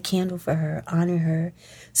like, light a candle for her, honor her.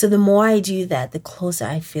 So the more I do that, the closer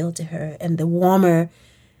I feel to her, and the warmer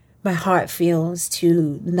my heart feels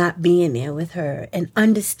to not being there with her, and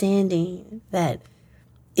understanding that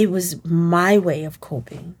it was my way of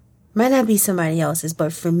coping. Might not be somebody else's,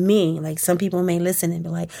 but for me, like, some people may listen and be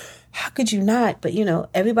like, how could you not? But, you know,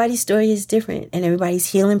 everybody's story is different and everybody's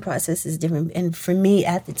healing process is different. And for me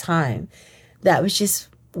at the time, that was just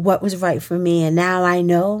what was right for me. And now I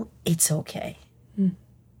know it's okay. It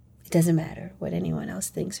doesn't matter what anyone else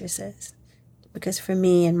thinks or says. Because for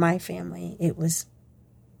me and my family, it was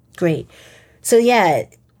great. So, yeah,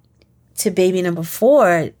 to baby number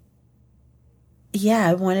 4, yeah,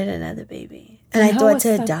 I wanted another baby. And I thought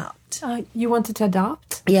to adopt. You wanted to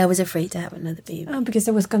adopt? Yeah, I was afraid to have another baby. Because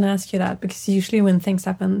I was going to ask you that. Because usually when things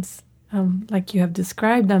happen, like you have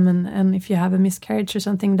described them, and if you have a miscarriage or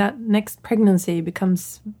something, that next pregnancy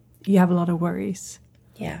becomes, you have a lot of worries.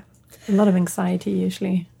 Yeah. A lot of anxiety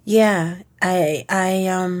usually. Yeah.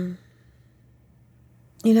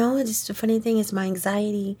 You know, just the funny thing is my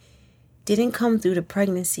anxiety didn't come through the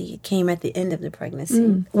pregnancy. It came at the end of the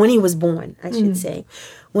pregnancy. When he was born, I should say.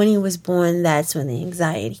 When he was born, that's when the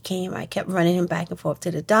anxiety came. I kept running him back and forth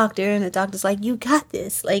to the doctor, and the doctor's like, you got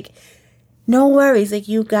this. Like, no worries. Like,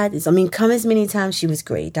 you got this. I mean, come as many times. She was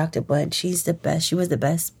great. Dr. Bud, she's the best. She was the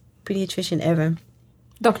best pediatrician ever.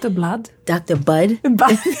 Dr. Blood? Dr. Bud.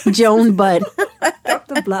 Joan Bud.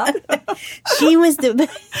 Dr. Blood? She was the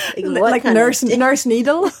best. Like nurse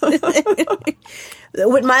needle?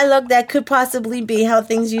 With my luck, that could possibly be how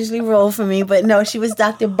things usually roll for me. But no, she was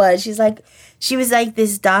Dr. Bud. She was like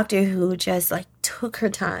this doctor who just like took her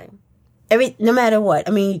time. No matter what.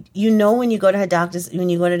 I mean, you know, when you go to her doctor's, when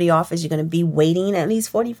you go to the office, you're going to be waiting at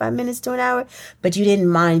least 45 minutes to an hour. But you didn't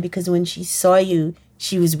mind because when she saw you,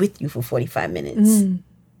 she was with you for 45 minutes.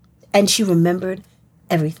 And she remembered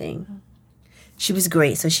everything. She was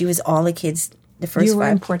great. So she was all the kids, the first 5. You were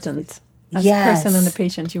important. As a person and a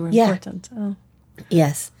patient, you were important. Oh.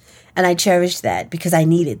 Yes. And I cherished that because I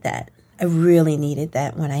needed that. I really needed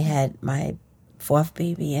that when I had my 4th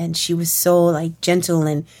baby. And she was so like gentle,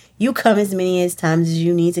 and you come as many times as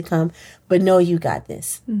you need to come, but no, you got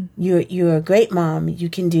this. You're a great mom. You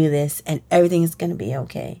can do this, and everything is going to be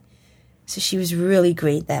okay. So she was really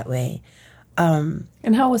great that way.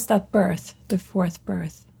 And how was that birth, the 4th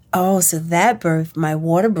birth? Oh, so that birth, my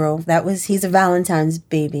water broke. He's a Valentine's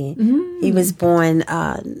baby. He was born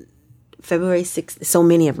February 6th. So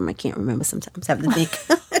many of them, I can't remember sometimes. I have to think.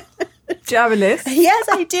 Do you have a list? Yes,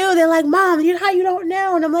 I do. They're like, Mom, you don't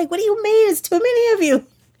know. And I'm like, what do you mean? It's too many of you.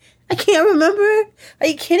 I can't remember. Are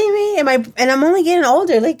you kidding me? And I'm only getting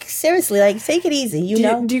older. Like, seriously, like, take it easy. You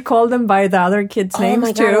know? Do you call them by the other kids' names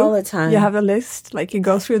my too? God, all the time. You have a list? Like, you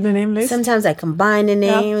go through the name list? Sometimes I combine the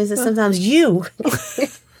names, and sometimes you.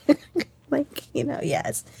 Like, you know,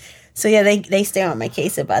 yes. So, yeah, they stay on my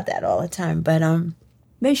case about that all the time. But,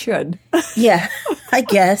 they should. Yeah, I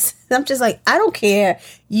guess. I'm just like, I don't care.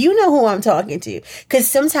 You know who I'm talking to. Because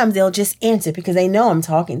sometimes they'll just answer because they know I'm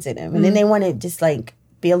talking to them. And then they want to just, like,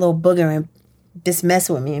 be a little booger and just mess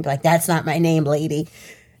with me and be like, that's not my name, lady.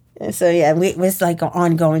 And so, yeah, it was like an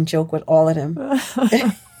ongoing joke with all of them.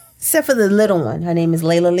 Except for the little one. Her name is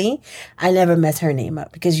Layla Lee. I never mess her name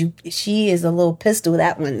up because she is a little pistol,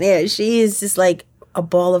 that one there. She is just like a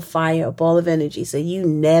ball of fire, a ball of energy. So you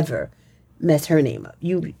never mess her name up.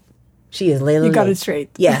 She is Layla Lee. You got it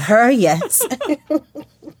straight. Yeah, her, yes.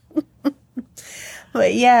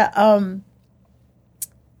 But yeah,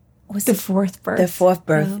 was the 4th birth? The 4th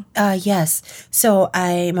birth. Yes. So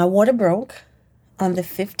my water broke on the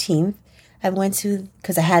 15th. I went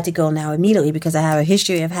because I had to go now immediately because I have a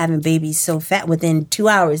history of having babies so fat. Within 2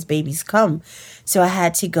 hours, babies come. So I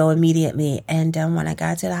had to go immediately. And when I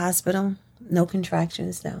got to the hospital, no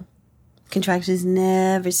contractions, no. Contractions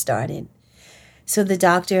never started. So the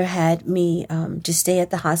doctor had me just stay at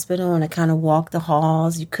the hospital, and I kind of walked the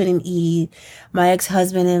halls. You couldn't eat. My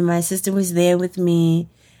ex-husband and my sister was there with me,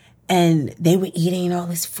 and they were eating all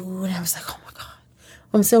this food. I was like, oh, my God,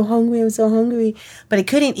 I'm so hungry. But I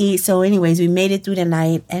couldn't eat. So anyways, we made it through the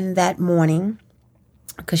night. And that morning,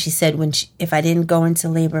 because she said if I didn't go into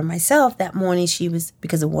labor myself that morning,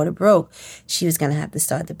 because the water broke, she was going to have to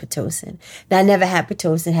start the Pitocin. Now, I never had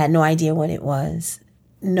Pitocin, had no idea what it was.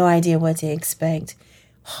 No idea what to expect.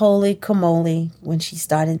 Holy camole, when she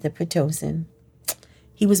started the Pitocin.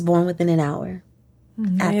 He was born within an hour.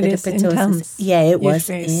 After it is the Pitocin. intense. Yeah, it was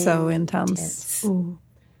so intense.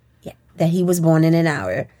 Yeah, that he was born in an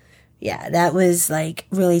hour. Yeah, that was like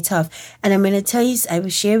really tough. And I'm going to tell you, I will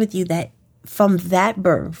share with you that from that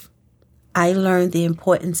birth, I learned the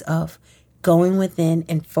importance of going within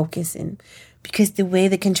and focusing, because the way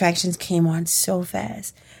the contractions came on so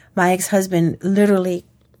fast, my ex-husband literally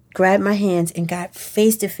grabbed my hands and got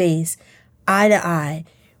face to face, eye to eye,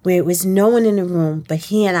 where it was no one in the room but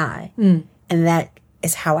he and I. And that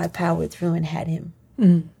is how I powered through and had him.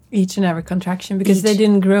 Each and every contraction, because they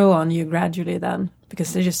didn't grow on you gradually then,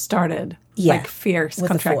 because they just started like fierce with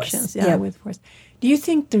contractions. Yeah, with force. Do you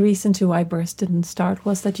think the reason to why births didn't start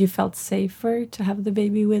was that you felt safer to have the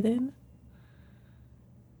baby within?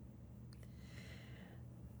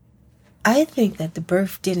 I think that the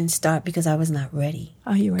birth didn't start because I was not ready.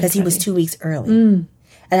 Oh, you were because he was 2 weeks early. And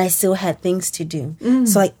I still had things to do.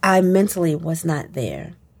 So like I mentally was not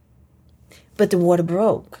there. But the water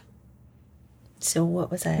broke. So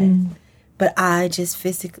what was I? But I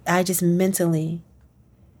just mentally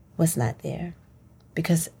was not there,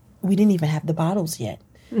 because we didn't even have the bottles yet.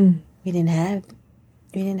 We didn't have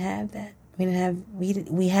that.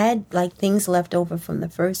 We had like things left over from the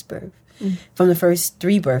first birth, from the first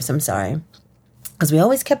 3 births. I'm sorry, because we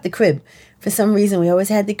always kept the crib. For some reason, we always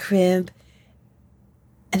had the crib,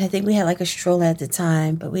 and I think we had like a stroller at the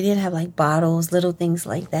time, but we didn't have like bottles, little things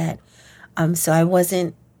like that. So I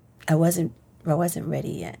wasn't ready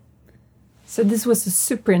yet. So this was a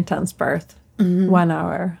super intense birth, 1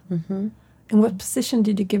 hour. In what position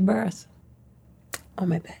did you give birth? On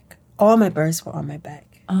my back. All my births were on my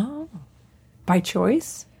back. Oh, by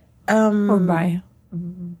choice, or by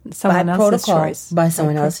someone else's choice? By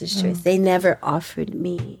someone else's choice. They never offered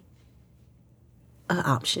me an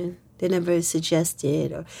option. They never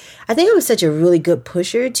suggested, or I think I was such a really good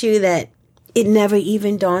pusher too that it never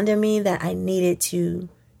even dawned on me that I needed to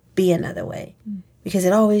be another way, because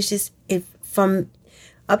it always just from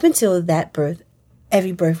up until that birth,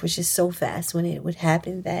 every birth was just so fast when it would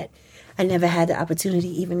happen that I never had the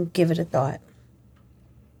opportunity to even give it a thought.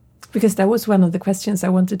 Because that was one of the questions I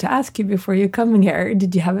wanted to ask you before you coming here.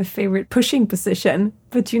 Did you have a favorite pushing position?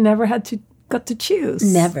 But you never got to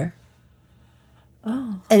choose. Never.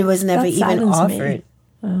 Oh, and it was never even offered.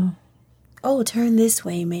 Oh, turn this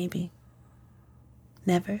way, maybe.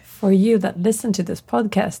 Never. For you that listen to this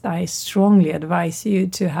podcast, I strongly advise you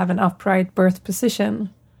to have an upright birth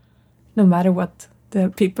position, no matter what the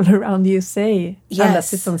people around you say,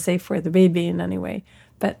 unless it's unsafe for the baby in any way.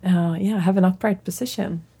 But have an upright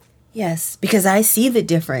position. Yes, because I see the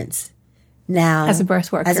difference now. As a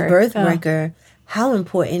birth worker. How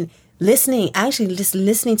important just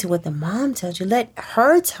listening to what the mom tells you. Let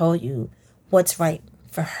her tell you what's right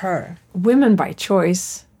for her. Women by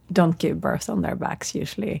choice don't give birth on their backs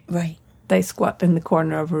usually. Right. They squat in the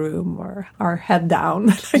corner of a room or are head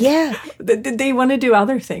down. Yeah. They want to do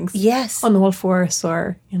other things. Yes. On all fours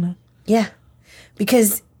or, Yeah.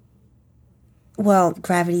 Because,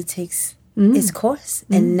 gravity takes its course.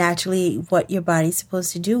 And naturally what your body's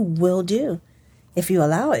supposed to do will do if you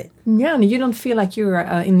allow it. Yeah, and you don't feel like you're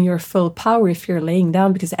in your full power if you're laying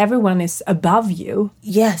down, because everyone is above you.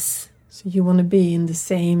 Yes. So you want to be in the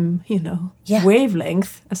same,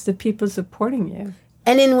 wavelength as the people supporting you.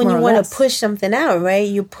 And then when you want to push something out, right,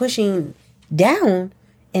 you're pushing down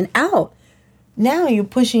and out. Now you're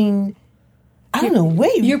pushing,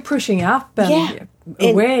 away. You're pushing up and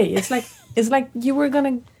away. It's like you were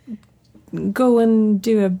going to go and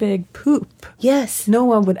do a big poop. Yes. No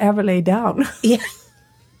one would ever lay down. Yeah.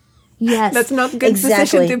 Yes. That's not a good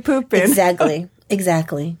position to poop in.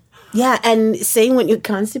 Exactly. Yeah, and saying when you're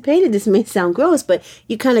constipated, this may sound gross, but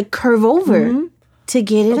you kind of curve over to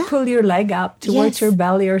get it or out. Pull your leg up towards your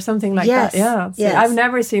belly or something like that. Yeah. So I've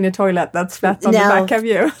never seen a toilet that's flat on the back of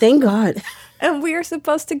you. Thank God. And we are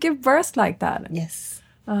supposed to give birth like that. Yes.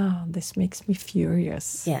 Oh, this makes me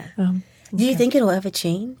furious. Yeah. Do you think it'll ever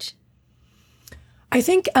change? I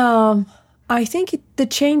think the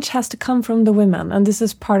change has to come from the women, and this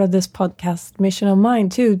is part of this podcast mission of mine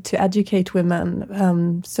too, to educate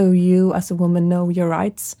women, so you as a woman know your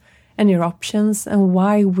rights and your options, and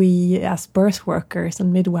why we as birth workers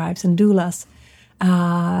and midwives and doulas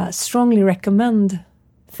strongly recommend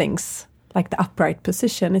things like the upright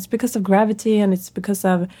position. It's because of gravity, and it's because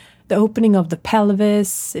of the opening of the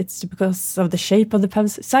pelvis. It's because of the shape of the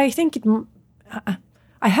pelvis. So I think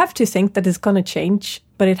I have to think that it's going to change,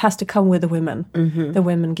 but it has to come with the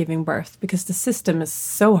women giving birth, because the system is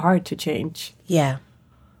so hard to change. Yeah.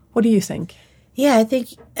 What do you think? Yeah, I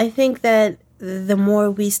think that the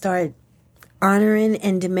more we start honoring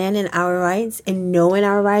and demanding our rights and knowing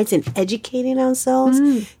our rights and educating ourselves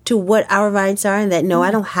to what our rights are, and that, no,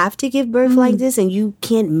 I don't have to give birth like this and you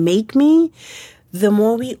can't make me, the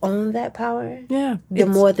more we own that power, the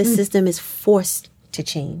more the system is forced to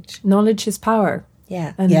change. Knowledge is power.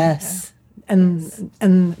 Yeah. And, yes.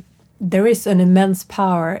 And there is an immense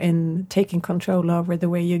power in taking control over the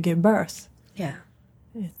way you give birth. Yeah.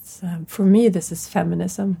 It's for me, this is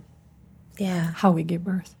feminism. Yeah. How we give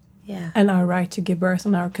birth. Yeah. And our right to give birth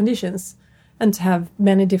on our conditions. And to have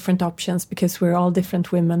many different options, because we're all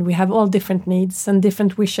different women. We have all different needs and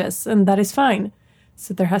different wishes, and that is fine.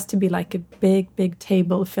 So there has to be like a big, big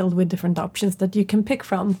table filled with different options that you can pick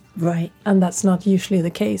from. Right. And that's not usually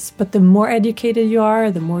the case. But the more educated you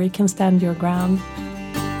are, the more you can stand your ground.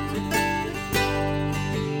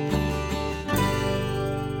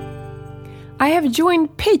 I have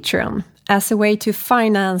joined Patreon as a way to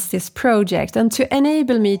finance this project and to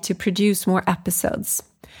enable me to produce more episodes.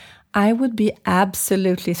 I would be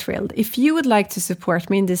absolutely thrilled if you would like to support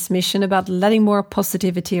me in this mission about letting more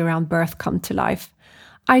positivity around birth come to life.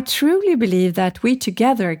 I truly believe that we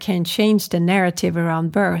together can change the narrative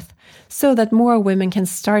around birth so that more women can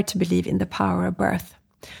start to believe in the power of birth.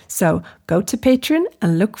 So go to Patreon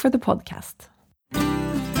and look for the podcast.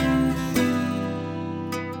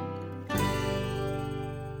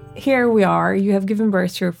 Here we are. You have given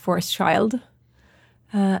birth to your fourth child,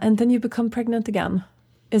 and then you become pregnant again.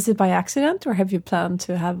 Is it by accident, or have you planned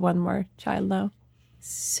to have one more child now?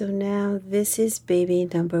 So now this is baby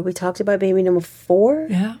number. We talked about baby number 4.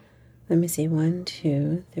 Yeah. Let me see. 1,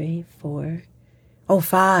 2, 3, 4. Oh,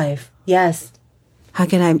 5. Yes. How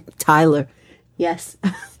can I? Tyler. Yes.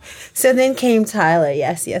 So then came Tyler.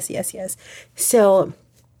 Yes. So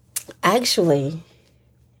actually,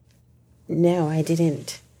 no, I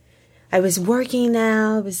didn't. I was working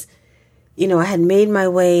now. I had made my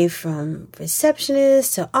way from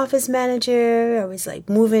receptionist to office manager. I was like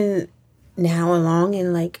moving now along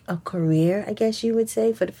in like a career, I guess you would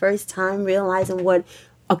say, for the first time, realizing what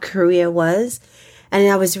a career was.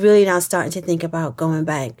 And I was really now starting to think about going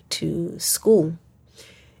back to school.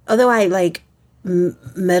 Although I like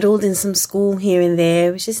meddled in some school here and there,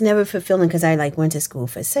 it was just never fulfilling because I like went to school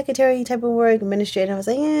for secretary type of work, administrator. I was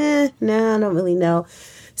like, no, I don't really know.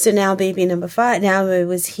 So now baby number 5, now it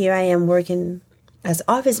was here I am working as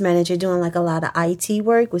office manager, doing like a lot of IT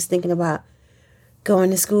work, was thinking about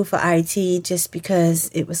going to school for IT just because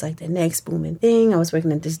it was like the next booming thing. I was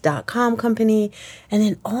working at this .com company. And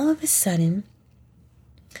then all of a sudden,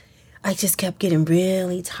 I just kept getting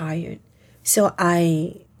really tired. So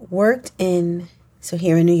I worked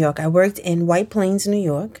here in New York, I worked in White Plains, New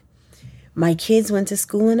York. My kids went to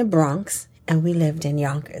school in the Bronx and we lived in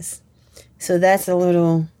Yonkers. So that's a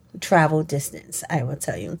little travel distance, I will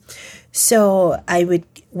tell you. So I would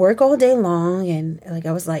work all day long, and like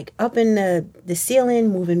I was like up in the ceiling,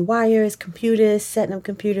 moving wires, computers, setting up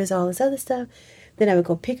computers, all this other stuff. Then I would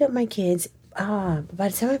go pick up my kids. By the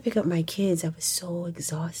time I pick up my kids, I was so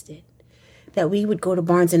exhausted that we would go to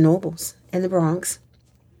Barnes & Nobles in the Bronx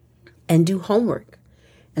and do homework.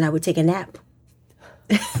 And I would take a nap.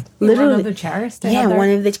 Literally. One of the chairs? One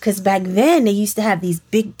of the, because back then they used to have these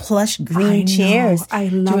big plush green chairs. I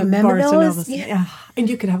love Do you remember those? Yeah. And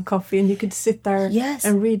you could have coffee and you could sit there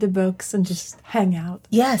and read the books and just hang out.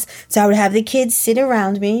 Yes. So I would have the kids sit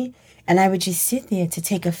around me and I would just sit there to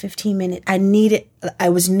take a 15-minute. I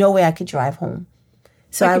was no way I could drive home.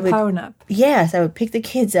 So like I would power nap. Yes, I would pick the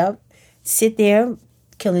kids up, sit there,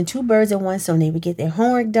 killing 2 birds at once, so they would get their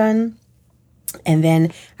homework done. And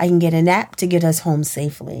then I can get a nap to get us home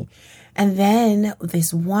safely. And then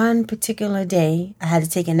this one particular day, I had to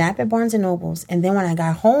take a nap at Barnes & Noble's. And then when I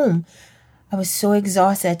got home, I was so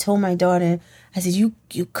exhausted. I told my daughter, I said, you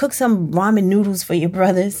cook some ramen noodles for your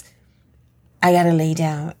brothers. I got to lay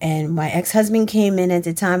down. And my ex-husband came in at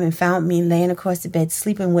the time and found me laying across the bed,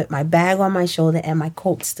 sleeping with my bag on my shoulder and my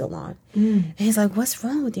coat still on. And he's like, what's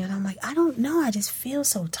wrong with you? And I'm like, I don't know. I just feel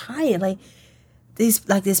so tired.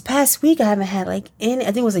 This past week, I haven't had I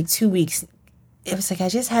think it was 2 weeks. It was like, I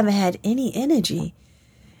just haven't had any energy.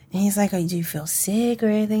 And he's like, do you feel sick or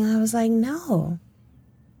anything? I was like, no.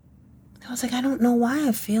 I was like, I don't know why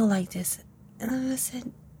I feel like this. And I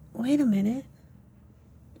said, wait a minute.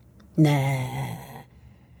 Nah.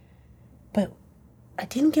 But I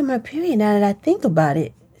didn't get my period now that I think about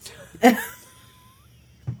it.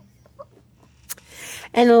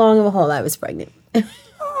 And along the whole, I was pregnant.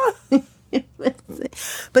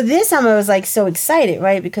 But this time I was like so excited,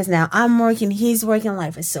 right? Because now I'm working, he's working,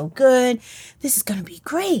 life is so good. This is going to be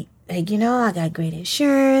great. I got great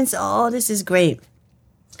insurance. Oh, this is great.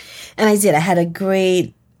 And I did. I had a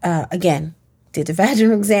great, did the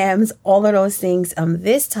vaginal exams, all of those things.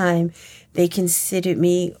 This time they considered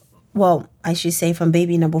me, well, I should say from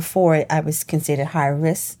baby number 4, I was considered high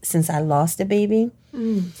risk since I lost a baby.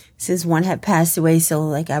 since one had passed away. So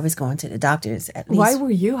like I was going to the doctors at least. Why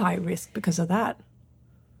were you high risk because of that?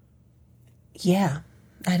 Yeah,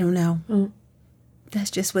 I don't know.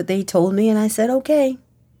 That's just what they told me. And I said, okay.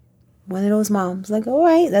 One of those moms, like, all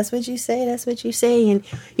right, that's what you say. That's what you say. And,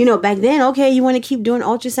 you know, back then, okay, you want to keep doing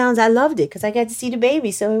ultrasounds. I loved it because I got to see the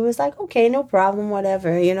baby. So it was like, okay, no problem,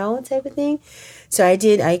 whatever, you know, type of thing. So I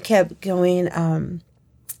did. I kept going. I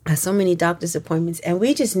had so many doctor's appointments. And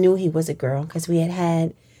we just knew he was a girl because we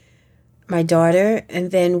had my daughter. And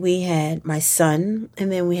then we had my son.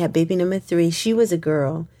 And then we had baby number 3. She was a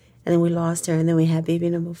girl. And then we lost her. And then we had baby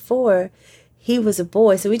number 4. He was a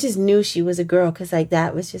boy. So we just knew she was a girl because like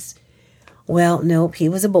that was just... Well, nope, he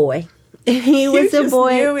was a boy. He was a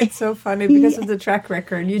boy. Knew. It's so funny because of the track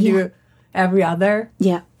record. You do every other.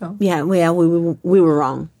 Yeah. Oh. Yeah, well, we were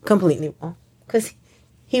wrong. Completely wrong. Because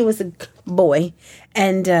he was a boy.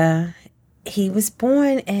 And he was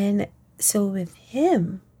born. And so with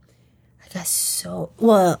him, I got so...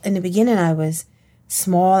 Well, in the beginning, I was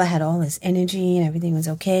small. I had all this energy and everything was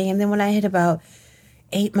okay. And then when I hit about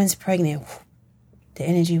 8 months pregnant, the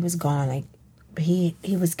energy was gone. Like, he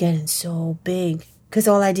was getting so big because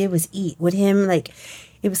all I did was eat with him. Like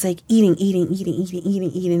it was like eating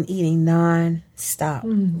non-stop.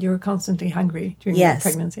 You were constantly hungry during your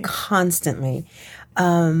pregnancy. Constantly.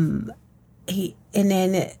 The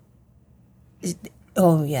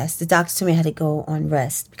doctor told me I had to go on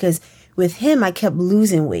rest because with him I kept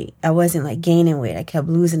losing weight. I wasn't like gaining weight. I kept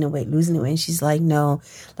losing the weight. And she's like, no,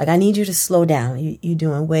 like I need you to slow down. You're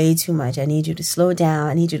doing way too much. I need you to slow down.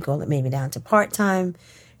 I need you to go maybe down to part-time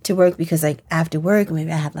to work because like after work,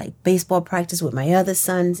 maybe I have like baseball practice with my other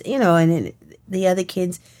sons, you know, and then the other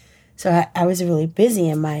kids. So I was really busy.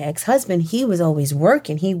 And my ex-husband, he was always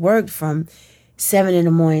working. He worked from 7 in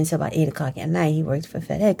the morning to about 8 o'clock at night. He worked for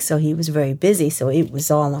FedEx. So he was very busy. So it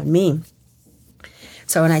was all on me.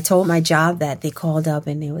 So when I told my job that, they called up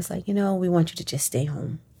and they was like, you know, we want you to just stay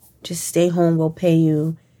home. Just stay home. We'll pay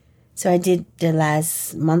you. So I did the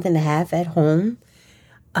last month and a half at home.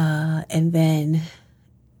 And then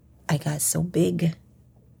I got so big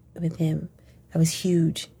with him. I was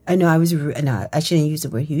huge. I know I shouldn't use the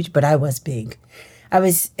word huge, but I was big.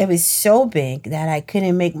 It was so big that I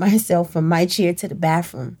couldn't make myself from my chair to the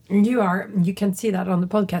bathroom. You can see that on the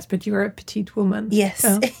podcast, but you are a petite woman. Yes.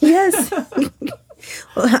 So. Yes.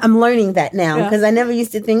 Well, I'm learning that now because I never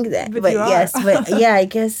used to think that. But yes, but yeah, I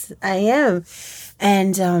guess I am.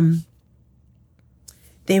 And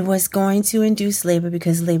they was going to induce labor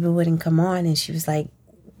because labor wouldn't come on. And she was like,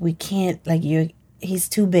 we can't, like, he's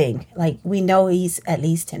too big. Like, we know he's at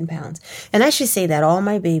least 10 pounds. And I should say that all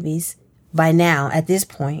my babies, by now, at this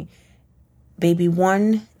point, baby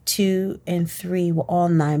 1, 2, and 3 were all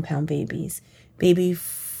 9-pound babies. Baby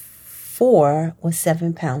 4 was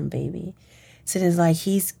 7-pound baby. So there's like,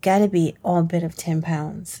 he's got to be all bit of 10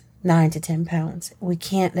 pounds, 9 to 10 pounds. We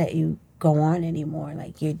can't let you go on anymore.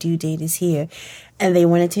 Like, your due date is here. And they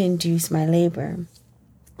wanted to induce my labor.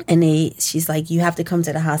 And she's like, you have to come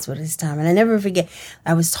to the hospital this time. And I never forget,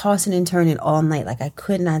 I was tossing and turning all night. Like, I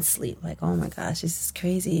could not sleep. Like, oh my gosh, this is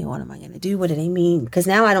crazy. What am I going to do? What do they mean? Because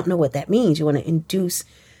now I don't know what that means. You want to induce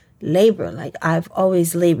labor. Like, I've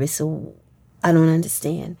always labored, so I don't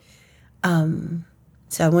understand.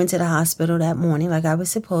 So I went to the hospital that morning like I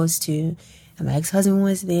was supposed to. And my ex-husband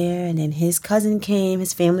was there. And then his cousin came.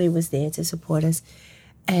 His family was there to support us.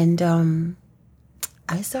 And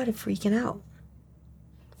I started freaking out.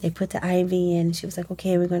 They put the IV in. She was like,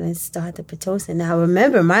 okay, we're going to start the Pitocin. Now,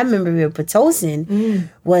 remember, my memory of Pitocin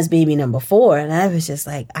was baby number 4. And I was just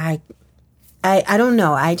like, I don't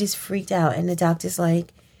know. I just freaked out. And the doctor's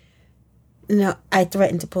like, no, I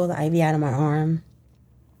threatened to pull the IV out of my arm.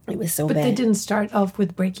 It was so bad. But they didn't start off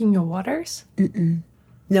with breaking your waters?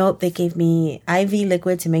 Nope, they gave me IV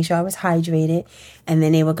liquid to make sure I was hydrated. And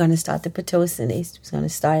then they were going to start the Pitocin. They was going to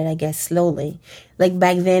start it, I guess, slowly. Like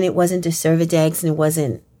back then, it wasn't the Cervidex and it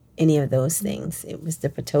wasn't any of those things. It was the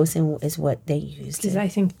Pitocin is what they used. Because I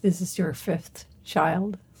think this is your 5th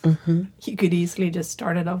child. Mm-hmm. You could easily just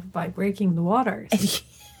start it off by breaking the waters.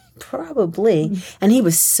 Probably. And he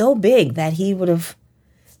was so big that he would have...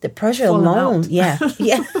 The pressure alone, yeah.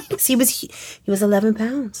 He was 11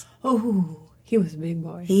 pounds. Oh, he was a big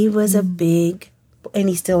boy. He was a big, and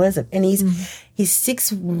he still is. And he's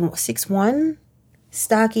 6'1",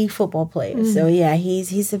 stocky football player. So yeah,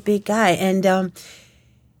 he's a big guy. And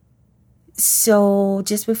so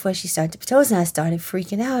just before she started the Pitocin, I started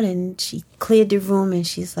freaking out, and she cleared the room, and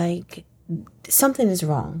she's like, "Something is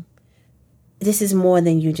wrong. This is more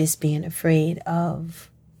than you just being afraid of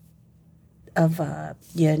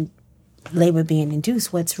your labor being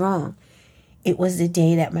induced. What's wrong?" It was the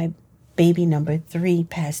day that my baby number 3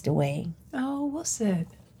 passed away. Oh, was it?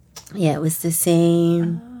 Yeah, it was the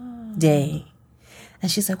same day. And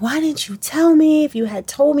she's like, why didn't you tell me? If you had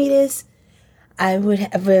told me this, I would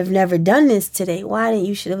have never done this today. Why didn't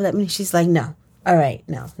you? Should have let me. She's like, no. All right,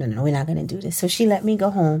 no, we're not going to do this. So she let me go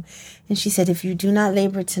home. And she said, if you do not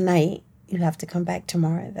labor tonight, you have to come back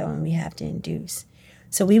tomorrow, though, and we have to induce.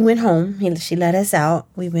 So we went home. She let us out.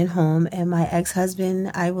 We went home. And my ex-husband,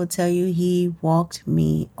 I will tell you, he walked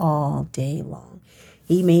me all day long.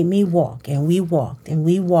 He made me walk, and we walked, and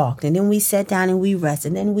we walked. And then we sat down and we rested.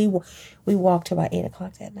 And then we walked till about 8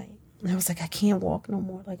 o'clock that night. And I was like, I can't walk no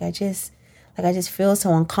more. I just feel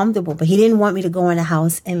so uncomfortable. But he didn't want me to go in the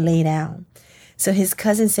house and lay down. So his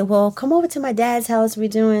cousin said, well, come over to my dad's house. We're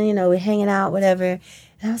doing, we're hanging out, whatever.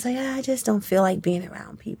 And I was like, I just don't feel like being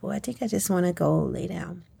around people. I think I just want to go lay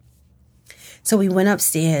down. So we went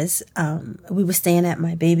upstairs. We were staying at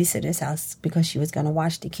my babysitter's house because she was going to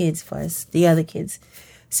watch the kids for us, the other kids.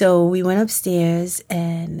 So we went upstairs,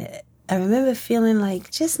 and I remember feeling like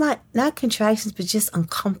just not contractions, but just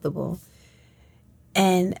uncomfortable.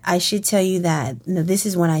 And I should tell you that this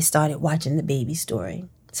is when I started watching The Baby Story.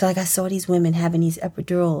 So I saw these women having these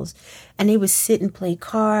epidurals, and they would sit and play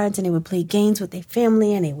cards, and they would play games with their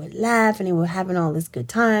family, and they would laugh, and they were having all this good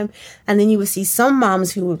time. And then you would see some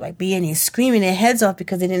moms who would be in there screaming their heads off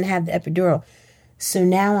because they didn't have the epidural. So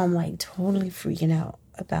now I'm totally freaking out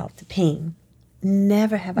about the pain.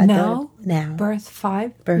 Never have I thought. Now. Birth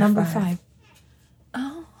 5? Number 5.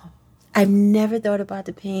 Oh. I've never thought about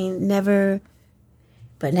the pain. Never.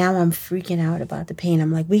 But now I'm freaking out about the pain.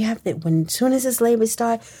 I'm like, we have to, as soon as this labor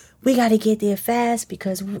starts, we got to get there fast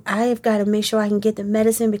because I've got to make sure I can get the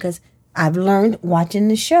medicine because I've learned watching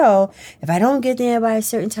the show, if I don't get there by a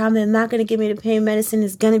certain time, they're not going to give me the pain medicine.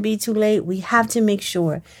 It's going to be too late. We have to make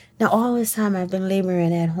sure. Now, all this time I've been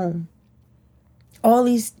laboring at home. All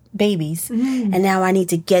these babies. Mm. And now I need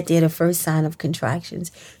to get there, the first sign of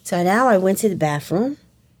contractions. So now I went to the bathroom.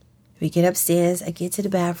 We get upstairs. I get to the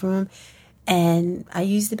bathroom. And I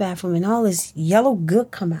used the bathroom, and all this yellow gook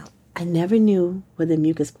come out. I never knew what the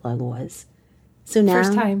mucus plug was. So now,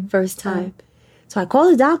 first time. So I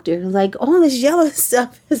called the doctor. Like, all this yellow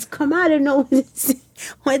stuff has come out. I don't know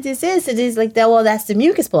what this is. So he's like, well, that's the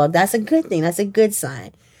mucus plug. That's a good thing. That's a good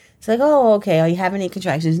sign. It's like, oh, okay. Are you having any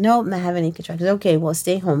contractions? Nope, not having any contractions. Okay, well,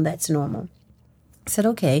 stay home. That's normal. I said,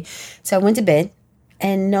 okay. So I went to bed,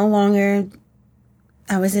 and no longer...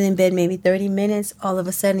 I wasn't in bed maybe 30 minutes. All of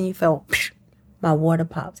a sudden, you felt my water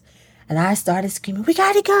popped. And I started screaming, we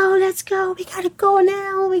got to go. Let's go. We got to go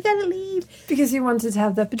now. We got to leave. Because you wanted to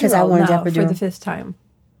have the epidural because I wanted now the epidural for the 5th time.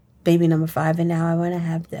 Baby number 5, and now I want to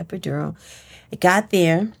have the epidural. It got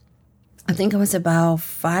there. I think it was about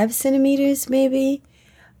 5 centimeters maybe.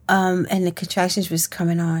 And the contractions was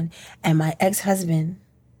coming on. And my ex-husband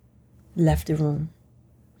left the room.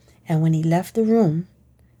 And when he left the room,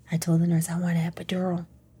 I told the nurse, I want an epidural.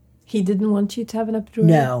 He didn't want you to have an epidural?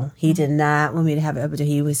 No, he did not want me to have an epidural.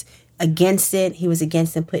 He was against it. He was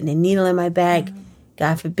against them putting a needle in my back. Mm-hmm.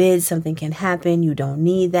 God forbid something can happen. You don't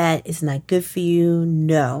need that. It's not good for you.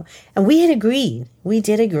 No. And we had agreed. We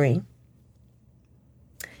did agree.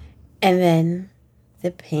 And then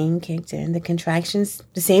the pain kicked in. The contractions,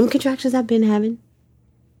 the same contractions I've been having.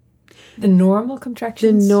 The normal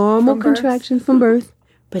contractions? The normal contractions from birth.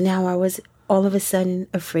 But now I was all of a sudden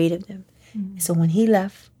afraid of them. Mm-hmm. So when he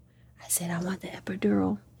left, I said, I want the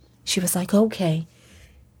epidural. She was like, okay.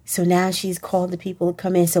 So now she's called the people to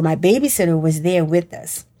come in. So my babysitter was there with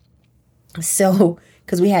us. So,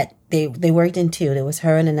 because they worked in 2. There was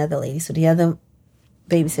her and another lady. So the other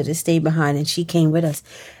babysitter stayed behind, and she came with us.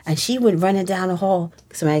 And she went running down the hall.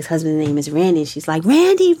 So my ex-husband's name is Randy. And she's like,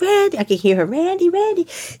 Randy. I could hear her, Randy.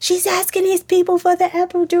 She's asking these people for the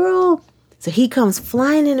epidural. So he comes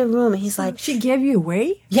flying in the room, and he's like... She gave you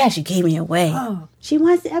away? Yeah, she gave me away. Oh. She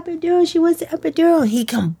wants the epidural. He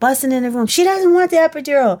come busting in the room. She doesn't want the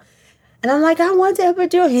epidural. And I'm like, I want the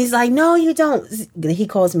epidural. He's like, no, you don't. He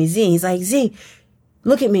calls me Z. He's like, Z,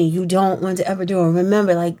 look at me. You don't want the epidural.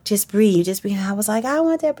 Remember, just breathe. And I was like, I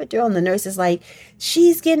want the epidural. And the nurse is like,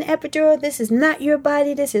 she's getting epidural. This is not your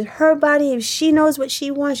body. This is her body. If she knows what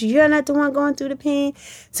she wants, you're not the one going through the pain.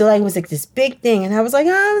 So, it was this big thing. And I was like,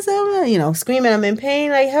 screaming. I'm in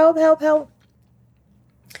pain. Help.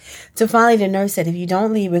 So finally the nurse said, if you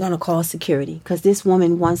don't leave, we're going to call security. Because this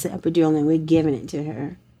woman wants the epidural, and we're giving it to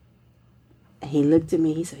her. And he looked at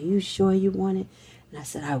me. He said, are you sure you want it? And I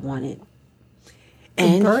said, I want it.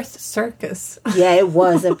 And birth circus. Yeah, it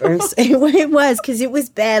was a birth. It was, because it was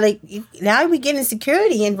bad. Now we're getting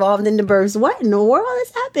security involved in the births. What in the world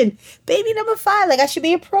has happened? Baby number 5. I should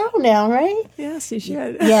be a pro now, right? Yes, you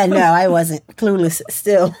should. Yeah, no, I wasn't. Clueless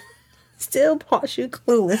still. Still partially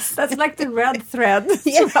clueless. That's like the red thread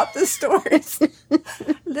throughout the stories. A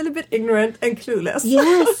little bit ignorant and clueless.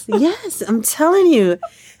 Yes, I'm telling you.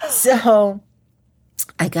 So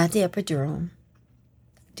I got the epidural.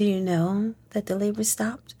 Do you know that the labor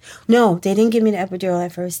stopped? No, they didn't give me the epidural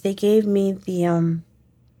at first. They gave me the,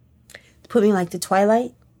 put me like the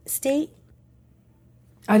twilight state.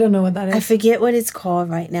 I don't know what that is. I forget what it's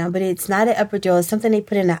called right now, but it's not an epidural. It's something they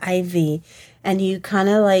put in an IV. And you kind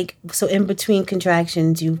of like, so in between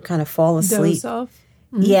contractions, you kind of fall asleep. Doze off?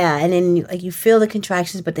 Mm-hmm. Yeah, and then you feel the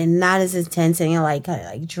contractions, but they're not as intense, and you're like kind of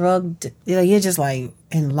like drugged. You're just like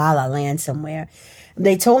in La La Land somewhere.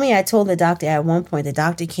 They told me, I told the doctor at one point, the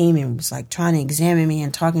doctor came and was like trying to examine me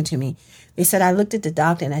and talking to me. They said, I looked at the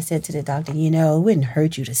doctor and I said to the doctor, it wouldn't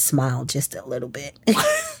hurt you to smile just a little bit.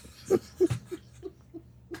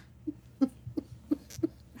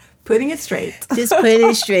 Putting it straight. Just put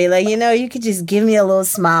it straight. Like, you could just give me a little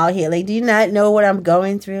smile here. Like, do you not know what I'm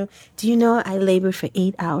going through? Do you know I labored for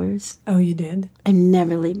 8 hours? Oh, you did? I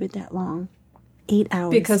never labored that long. 8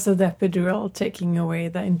 hours. Because of the epidural taking away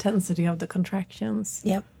the intensity of the contractions.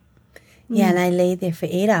 Yep. Yeah, and I laid there for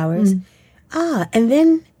 8 hours. And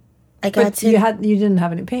then I got to... You didn't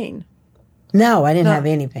have any pain? No, I didn't have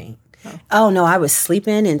any pain. Oh, no, I was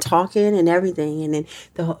sleeping and talking and everything. And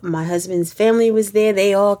then my husband's family was there.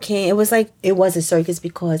 They all came. It was like, it was a circus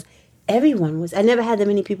because everyone was. I never had that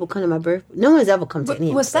many people come to my birth. No one's ever come to any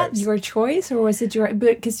of my Was that your choice or was it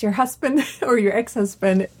because your husband or your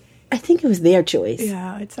ex-husband? I think it was their choice.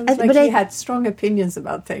 Yeah, it sounds like he had strong opinions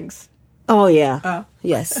about things. Oh, yeah.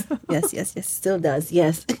 Yes. Still does.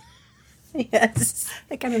 Yes. Yes.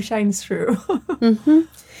 It kind of shines through. Mm-hmm.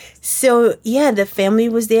 So, yeah, the family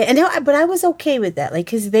was there. But I was okay with that, like,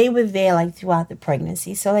 because they were there, like, throughout the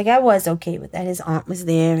pregnancy. So, like, I was okay with that. His aunt was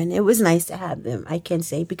there, and it was nice to have them, I can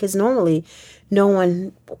say, because normally no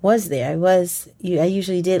one was there. I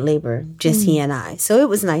usually did labor, just he and I. So it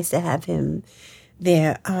was nice to have him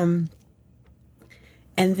there. And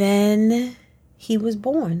then he was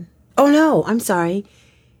born. Oh, no, I'm sorry.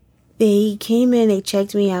 They came in, they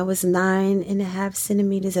checked me. I was 9.5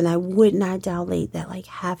 centimeters, and I would not dilate that, like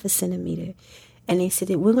half a centimeter. And they said,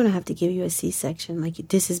 we're going to have to give you a C-section. Like,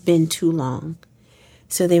 this has been too long.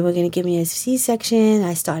 So they were going to give me a C-section.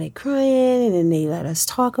 I started crying, and then they let us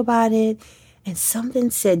talk about it. And something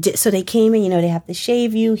said, so they came in, they have to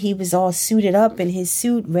shave you. He was all suited up in his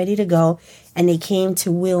suit, ready to go. And they came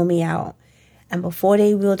to wheel me out. And before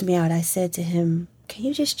they wheeled me out, I said to him, can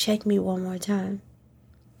you just check me one more time?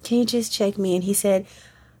 Can you just check me? And he said,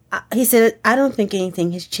 I don't think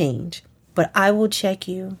anything has changed, but I will check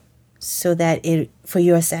you so that for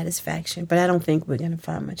your satisfaction. But I don't think we're going to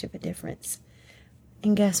find much of a difference.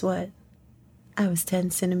 And guess what? I was 10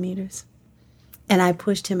 centimeters. And I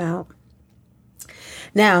pushed him out.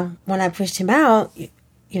 Now, when I pushed him out,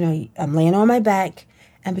 I'm laying on my back.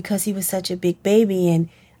 And because he was such a big baby, and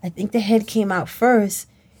I think the head came out first,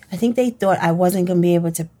 I think they thought I wasn't going to be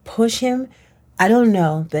able to push him. I don't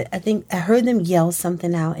know, but I think I heard them yell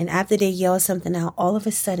something out. And after they yelled something out, all of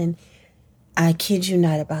a sudden, I kid you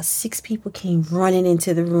not, about 6 people came running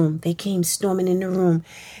into the room. They came storming in the room.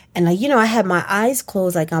 And, I had my eyes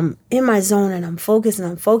closed, like I'm in my zone and I'm focused,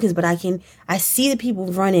 but I see the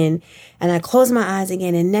people running, and I close my eyes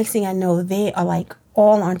again. And next thing I know, they are like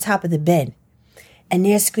all on top of the bed. And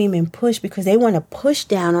they're screaming push because they want to push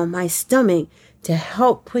down on my stomach to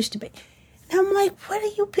help push the baby. And I'm like, what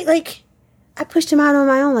are you, like... I pushed him out on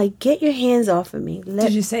my own, like, get your hands off of me.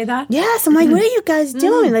 Did you say that? Yes. I'm like, what are you guys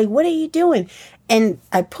doing? Like, what are you doing? And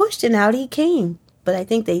I pushed and out he came. But I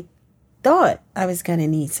think they thought I was going to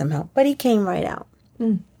need some help. But he came right out.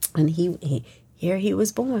 And here he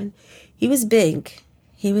was born. He was big.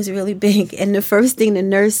 He was really big. And the first thing the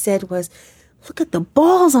nurse said was, look at the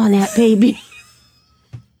balls on that baby.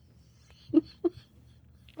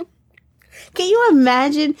 Can you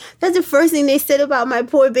imagine? That's the first thing they said about my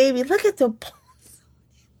poor baby. Look at the balls.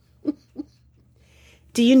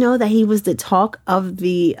 Do you know that he was the talk of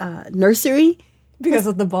the nursery? Because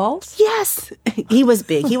of the balls? Yes. He was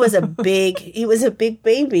big. He was a big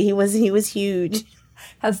baby. He was huge.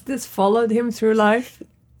 Has this followed him through life?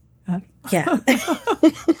 Yeah.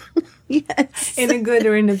 Yes. In a good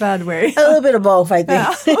or in a bad way? A little bit of both, I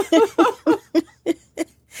think. Yeah.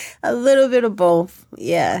 A little bit of both.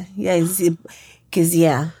 Yeah. Because,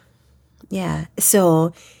 yeah.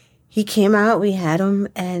 So he came out, we had him,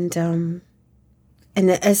 and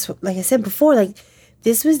as like I said before, like,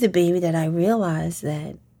 this was the baby that I realized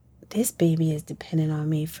that this baby is dependent on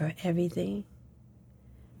me for everything.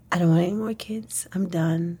 I don't want any more kids. I'm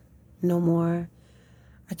done. No more.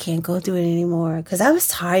 I can't go through it anymore. Because I was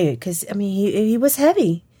tired. Because, he was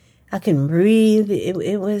heavy. I couldn't breathe.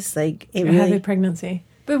 It was like a heavy pregnancy.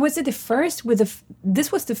 But was it the first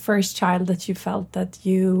this was the first child that you felt that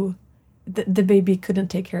the baby couldn't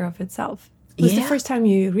take care of itself? It was the first time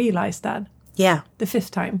you realized that? Yeah. The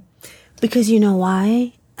fifth time? Because you know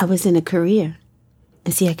why? I was in a career.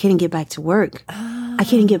 And see, I couldn't get back to work. I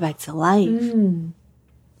couldn't get back to life.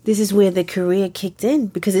 This is where the career kicked in,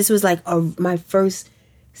 because this was like my first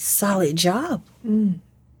solid job.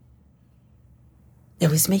 It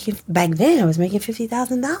was back then, I was making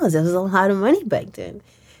 $50,000. That was a lot of money back then.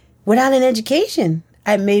 Without an education,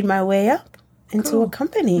 I made my way up into a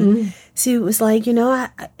company. So it was like,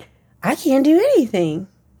 I can't do anything.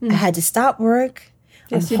 I had to stop work.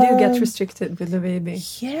 Yes, you do get restricted with the baby.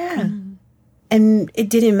 Yeah. And it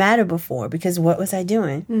didn't matter before, because what was I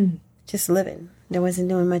doing? Just living. I wasn't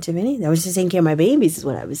doing much of anything. I was just taking care of my babies is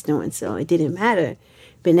what I was doing. So it didn't matter.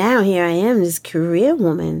 But now here I am, this career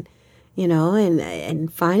woman,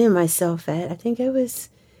 and finding myself I think I was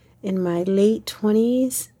in my late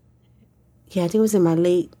 20s. Yeah, I think it was in my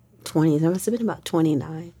late 20s. I must have been about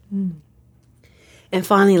 29. And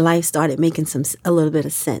finally life started making a little bit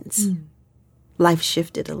of sense. Life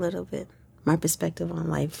shifted a little bit. My perspective on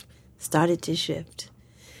life started to shift.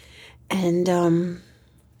 And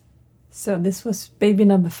so this was baby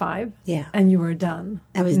number 5. Yeah. And you were done.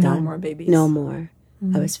 I was done. No more babies. No more.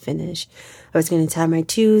 I was finished. I was going to tie my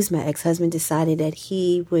tubes. My ex-husband decided that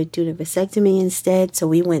he would do the vasectomy instead. So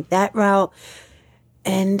we went that route.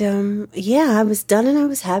 And I was done, and I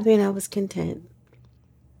was happy, and I was content.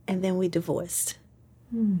 And then we divorced.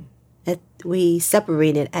 We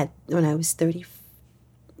separated when I was 30.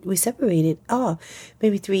 We separated,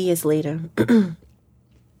 maybe 3 years later. And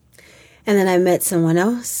then I met someone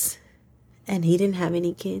else, and he didn't have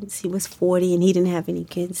any kids. He was 40, and he didn't have any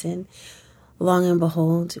kids. And long and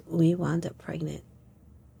behold, we wound up pregnant.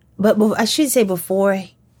 But I should say, before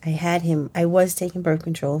I had him, I was taking birth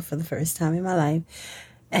control for the first time in my life.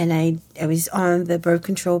 And I was on the birth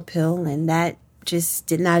control pill, and that just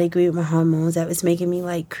did not agree with my hormones. That was making me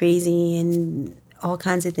like crazy and all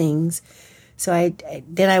kinds of things. So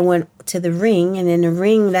then I went to the ring, and in the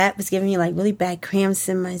ring, that was giving me like really bad cramps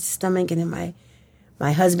in my stomach. And then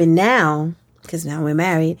my husband now, because now we're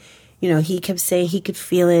married, he kept saying he could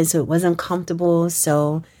feel it, so it wasn't comfortable.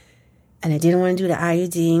 And I didn't want to do the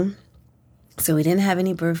IUD, so we didn't have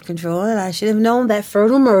any birth control. And I should have known that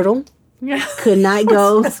fertile myrtle could not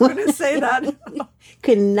go. I was going to say that.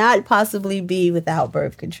 Could not possibly be without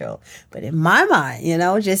birth control. But in my mind,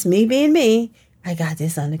 just me being me, I got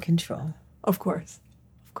this under control. Of course.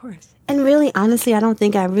 And really, honestly, I don't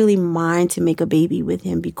think I really mind to make a baby with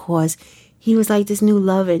him, because he was like this new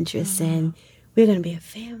love interest, and we're going to be a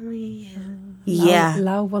family.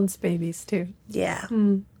 Lau wants babies too. Yeah.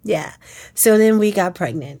 Yeah. So then we got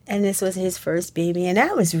pregnant, and this was his first baby. And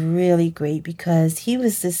that was really great, because he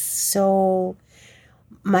was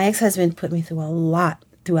my ex-husband put me through a lot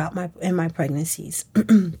throughout my pregnancies.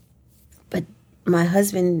 But my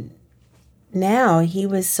husband now, he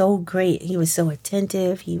was so great. He was so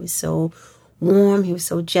attentive. He was so warm. He was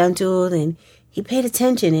so gentle, and he paid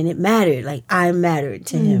attention, and it mattered. Like, I mattered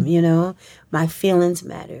to him, My feelings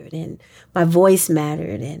mattered, and my voice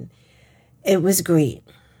mattered, and it was great.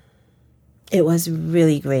 It was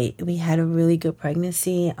really great. We had a really good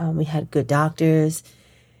pregnancy. We had good doctors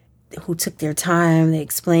who took their time. They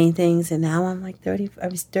explained things, and now I'm like 30. I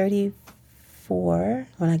was 34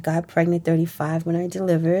 when I got pregnant, 35 when I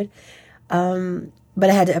delivered. But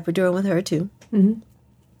I had the epidural with her too.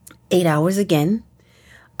 8 hours again.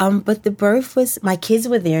 But the birth my kids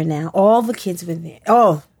were there now. All the kids were there.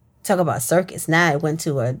 Oh, talk about circus. Now I went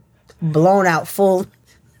to a blown out full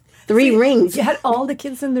 3 rings. You had all the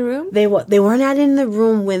kids in the room? They were not in the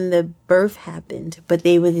room when the birth happened, but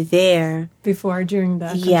they were there. During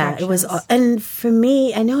the Yeah, it was. And for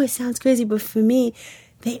me, I know it sounds crazy, but for me,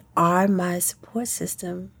 they are my support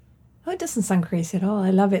system. Oh, it doesn't sound crazy at all. I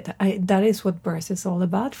love it. That is what birth is all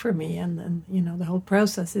about for me. And the whole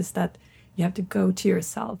process is that you have to go to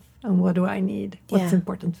yourself. And what do I need? What's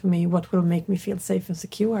important for me? What will make me feel safe and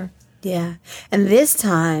secure? Yeah. And this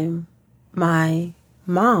time, my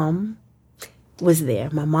mom was there.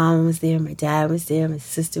 My mom was there. My dad was there. My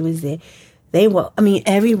sister was there.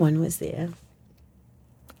 Everyone was there.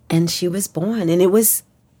 And she was born. And it was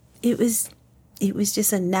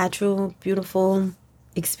just a natural, beautiful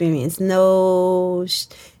experience. No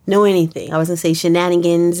anything. I was going to say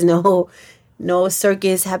shenanigans. No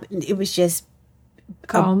circus happened. It was just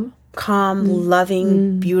calm,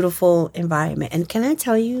 loving, beautiful environment. And can I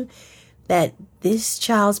tell you that this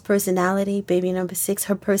child's personality, baby number 6,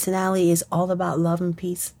 her personality is all about love and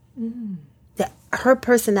peace. That her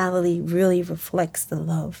personality really reflects the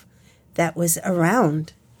love. that was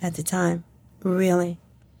around at the time, really.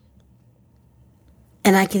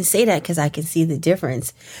 And I can say that because I can see the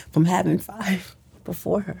difference from having 5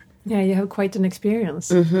 before her. Yeah, you have quite an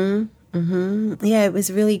experience. Yeah, it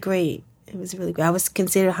was really great. It was really great. I was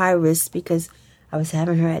considered high risk because I was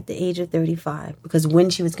having her at the age of 35. Because when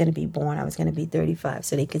she was going to be born, I was going to be 35.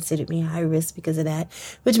 So they considered me high risk because of that,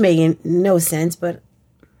 which made no sense, but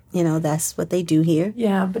you know, that's what they do here.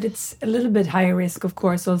 Yeah, but it's a little bit higher risk, of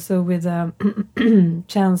course, also with a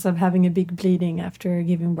chance of having a big bleeding after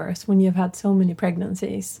giving birth. When you've had so many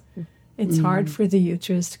pregnancies, it's hard for the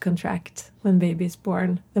uterus to contract when baby is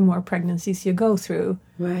born, the more pregnancies you go through.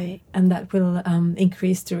 Right. And that will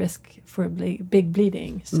increase the risk for big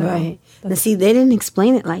bleeding. So right. Now, see, they didn't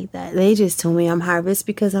explain it like that. They just told me I'm high risk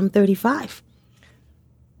because I'm 35.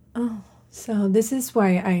 Oh, so this is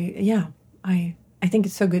why I think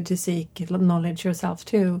it's so good to seek knowledge yourself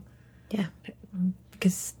too. Yeah.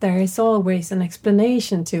 Because there is always an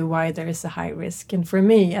explanation to why there is a high risk. And for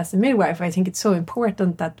me, as a midwife, I think it's so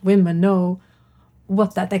important that women know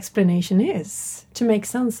what that explanation is to make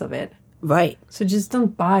sense of it. Right. So just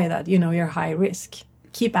don't buy that, you're high risk.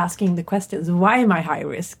 Keep asking the questions. Why am I high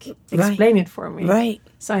risk? Explain it for me. Right.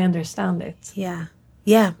 So I understand it. Yeah.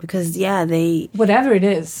 Yeah, because, they... Whatever it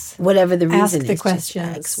is. Whatever the reason ask is. the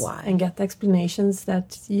questions X, Y. and get the explanations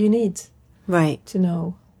that you need. Right. To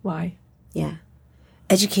know why. Yeah.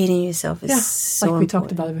 Educating yourself is so like we important.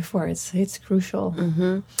 talked about it before. It's crucial.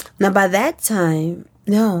 Mm-hmm. Now, by that time,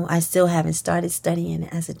 no, I still haven't started studying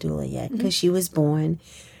as a doula yet because she was born,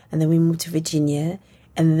 and then we moved to Virginia,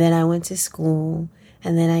 and then I went to school,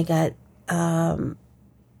 and then I got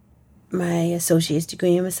my associate's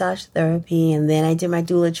degree in massage therapy, and then I did my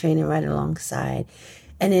doula training right alongside,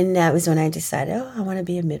 and then that was when I decided, I want to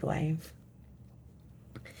be a midwife,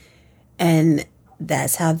 and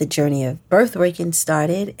that's how the journey of birth working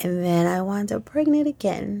started. And then I wound up pregnant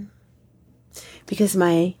again because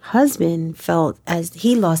my husband felt as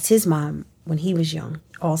he lost his mom when he was young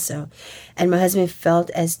also. And my husband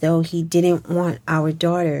felt as though he didn't want our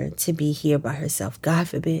daughter to be here by herself. God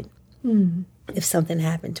forbid if something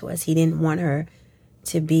happened to us. He didn't want her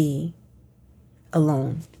to be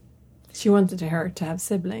alone. She wanted her to have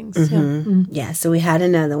siblings. Yeah, so we had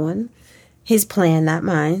another one. His plan, not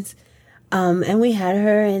mine. And we had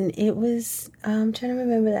her, and it was, I'm trying to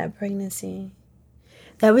remember that pregnancy.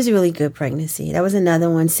 That was a really good pregnancy. That was another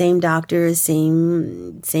one. Same doctor,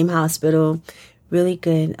 same hospital. Really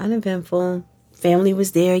good, uneventful. Family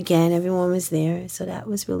was there again. Everyone was there. So that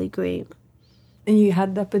was really great. And you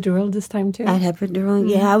had the epidural this time too? I had epidural.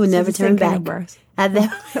 Yeah, I would never turn back. Kind of birth.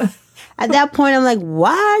 At that point, I'm like,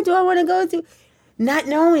 why do I want to go through? Not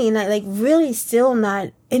knowing, like really still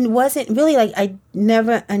not. It wasn't really like I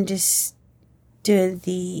never understood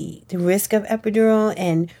the risk of epidural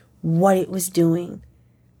and what it was doing,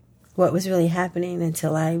 what was really happening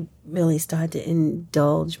until I really started to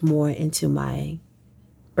indulge more into my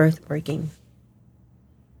birth working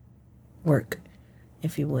work,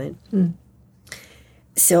 if you would.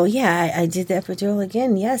 So yeah, I did the epidural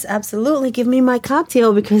again. Yes, absolutely. Give me my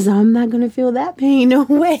cocktail because I'm not going to feel that pain. No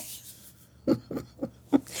way.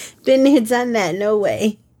 Been there, done that. No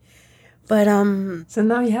way. But so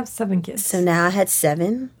now you have 7 kids. So now I had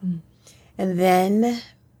 7, and then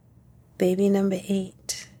baby number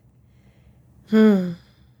 8. 7,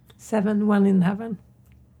 1 in heaven,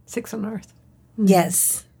 6 on earth.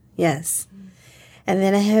 Yes. And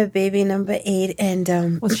then I had baby number 8,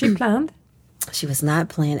 and was she planned? She was not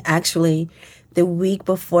planned. Actually, the week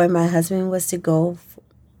before my husband was to go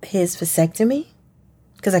his vasectomy,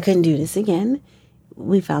 because I couldn't do this again,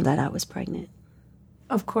 we found out I was pregnant.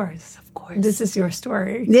 Of course. This is your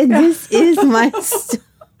story. This is my story.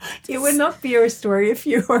 It would not be your story if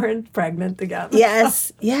you weren't pregnant again.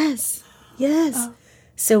 Yes. Oh.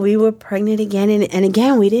 So we were pregnant again. And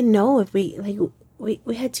again, we didn't know if we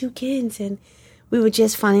had 2 kids. And we were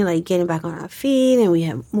just finally getting back on our feet. And we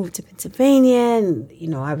had moved to Pennsylvania. And,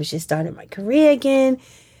 I was just starting my career again.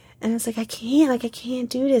 And I was like, I can't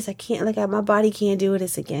do this. I can't, my body can't do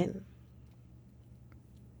this again.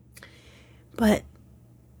 But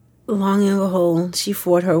long and behold, she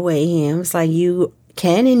fought her way here. It's like, you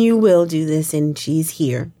can and you will do this, and she's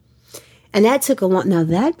here. And that took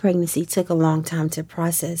that pregnancy took a long time to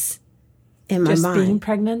process in my mind. Just being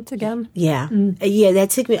pregnant again? Yeah. Yeah,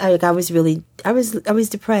 that took me, I was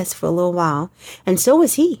depressed for a little while. And so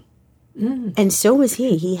was he. And so was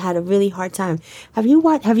he. He had a really hard time. Have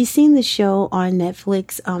you seen the show on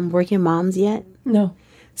Netflix, Working Moms yet? No.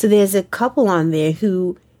 So there's a couple on there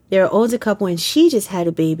they're an older couple, and she just had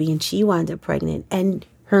a baby, and she wound up pregnant. And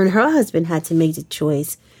her husband had to make the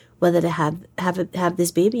choice whether to have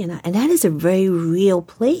this baby or not. And that is a very real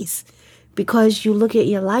place, because you look at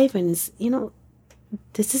your life and it's,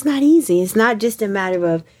 this is not easy. It's not just a matter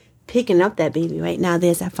of picking up that baby. Right now,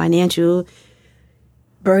 there's that financial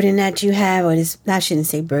burden that you have, or this, I shouldn't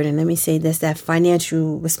say burden. Let me say this: that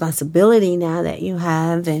financial responsibility now that you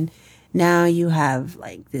have, and now you have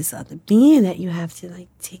like this other being that you have to like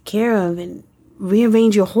take care of and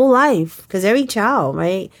rearrange your whole life. Because every child,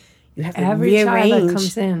 right? You have to every rearrange. child that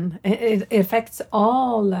comes in, it affects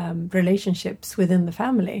all relationships within the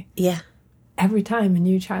family. Yeah. Every time a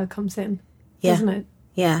new child comes in, yeah. Isn't it?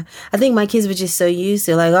 Yeah. I think my kids were just so used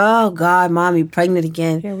to like, oh God, Mommy, pregnant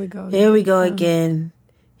again. Here we go. Here we go again.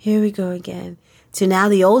 Here we go again. So now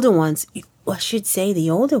the older ones, I should say the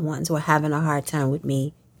older ones were having a hard time with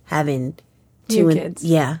me having new kids.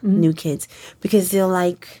 Yeah, new kids. Because they're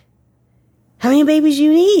like, how many babies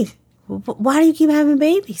you need? Why do you keep having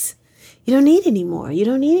babies? You don't need any more. You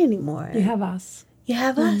don't need any more. You have us. You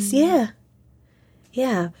have us, yeah.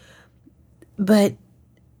 Yeah. But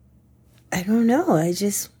I don't know. I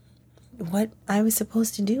just, what I was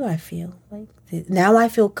supposed to do, I feel. Like now I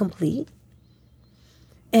feel complete.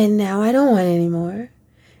 And now I don't want any more.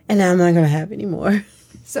 And now I'm not going to have any more.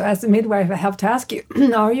 So as a midwife, I have to ask you,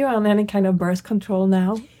 are you on any kind of birth control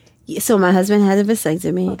now? So my husband had a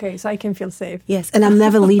vasectomy. Okay, so I can feel safe. Yes, and I'm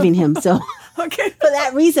never leaving him. So okay. For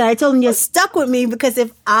that reason, I told him, you're stuck with me, because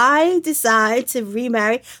if I decide to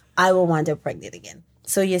remarry, I will wind up pregnant again.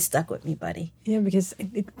 So you're stuck with me, buddy. Yeah, because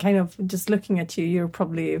it kind of, just looking at you, you're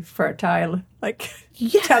probably fertile, like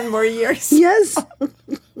 10 more years. Yes.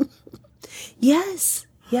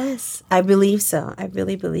 Yes. I believe so. I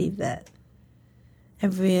really believe that. I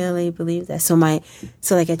really believe that. So like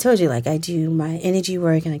I told you, like I do my energy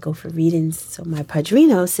work and I go for readings. So my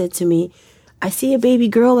padrino said to me, I see a baby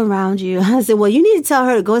girl around you. I said, well, you need to tell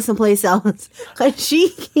her to go someplace else, because she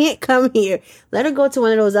can't come here. Let her go to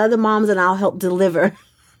one of those other moms and I'll help deliver,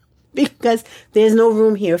 because there's no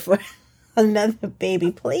room here for another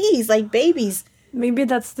baby. Please, like babies. Maybe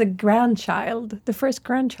that's the grandchild, the first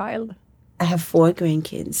grandchild. I have 4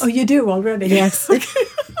 grandkids. Oh, you do already? Yes.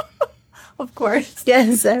 Of course.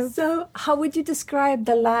 Yes. So how would you describe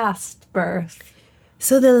the last birth?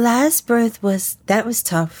 So the last birth was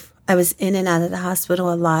tough. I was in and out of the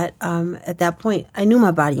hospital a lot. At that point, I knew my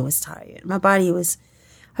body was tired. I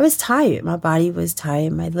was tired. My body was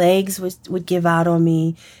tired. My legs would give out on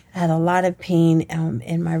me. I had a lot of pain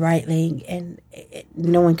in my right leg, and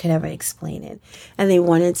no one could ever explain it. And they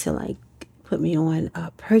wanted to like put me on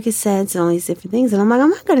Percocets and all these different things. And I'm like, I'm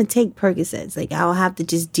not going to take Percocets. Like, I'll have to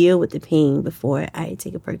just deal with the pain before I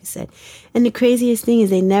take a Percocet. And the craziest thing is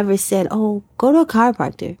they never said, oh, go to a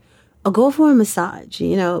chiropractor or go for a massage.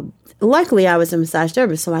 Luckily I was a massage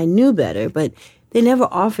therapist, so I knew better, but they never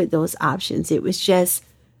offered those options. It was just,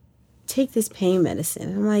 take this pain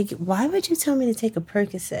medicine. I'm like, why would you tell me to take a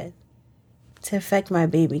Percocet to affect my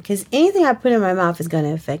baby? Because anything I put in my mouth is going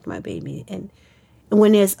to affect my baby. And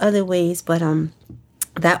when there's other ways, but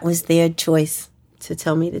that was their choice to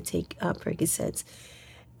tell me to take Percocets.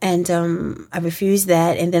 And I refused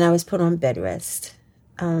that, and then I was put on bed rest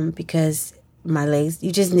because my legs,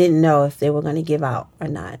 you just didn't know if they were going to give out or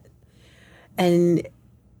not. And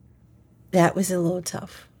that was a little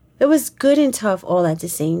tough. It was good and tough all at the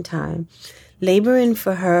same time. Laboring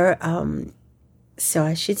for her, so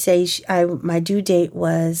I should say my due date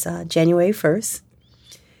was January 1st,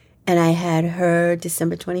 and I had her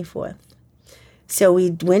December 24th. So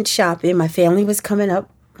we went shopping. My family was coming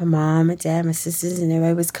up. My mom, my dad, my sisters, and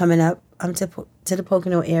everybody was coming up to the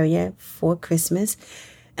Pocono area for Christmas.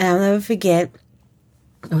 And I'll never forget,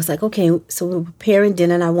 I was like, okay, so we're preparing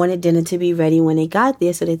dinner, and I wanted dinner to be ready when they got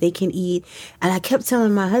there so that they can eat. And I kept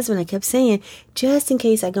telling my husband, I kept saying, just in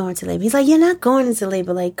case I go into labor. He's like, you're not going into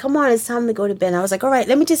labor. Like, come on, it's time to go to bed. And I was like, all right,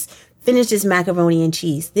 let me just finish this macaroni and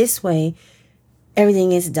cheese. This way,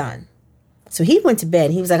 everything is done. So he went to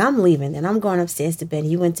bed. He was like, I'm leaving, and I'm going upstairs to bed.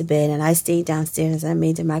 He went to bed, and I stayed downstairs. I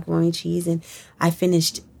made the macaroni and cheese, and I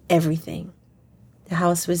finished everything. The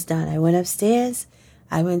house was done. I went upstairs.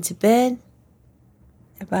 I went to bed.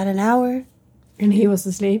 About an hour. And he was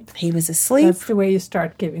asleep? He was asleep. That's the way you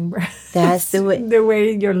start giving birth. That's the way. The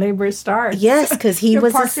way your labor starts. Yes, because he your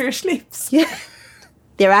was... Your partner sleeps. Yeah.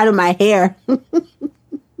 They're out of my hair.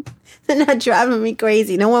 They're not driving me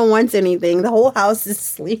crazy. No one wants anything. The whole house is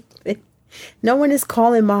sleeping. No one is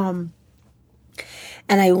calling Mom.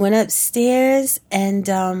 And I went upstairs, and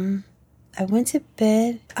I went to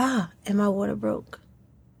bed. And my water broke.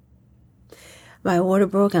 My water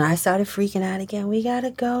broke, and I started freaking out again. We gotta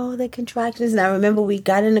go, the contractions. And I remember we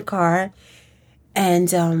got in the car,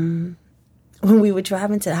 and when we were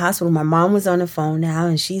driving to the hospital, my mom was on the phone now,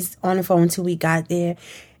 and she's on the phone until we got there.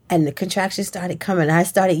 And the contractions started coming. I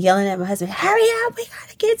started yelling at my husband, hurry up, we got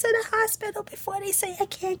to get to the hospital before they say I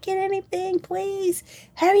can't get anything, please.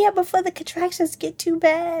 Hurry up before the contractions get too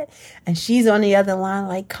bad. And she's on the other line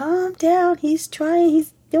like, calm down. He's trying.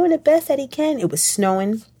 He's doing the best that he can. It was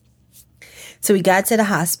snowing. So we got to the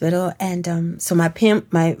hospital, and so my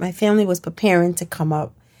family was preparing to come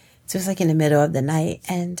up. So it was like in the middle of the night,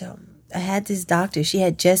 and I had this doctor. She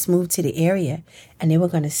had just moved to the area, and they were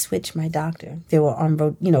going to switch my doctor. They were on,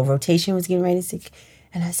 rotation was getting ready to.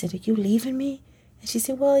 And I said, "Are you leaving me?" And she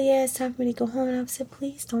said, "Well, yeah, it's time for me to go home." And I said,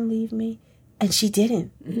 "Please don't leave me." And she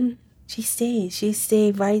didn't. Mm-hmm. She stayed. She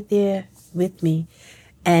stayed right there with me,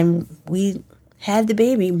 and we had the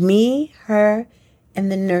baby. Me, her,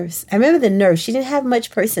 and the nurse. I remember the nurse. She didn't have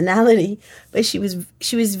much personality, but she was an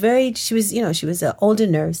older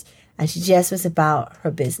nurse, and she just was about her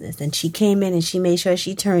business. And she came in and she made sure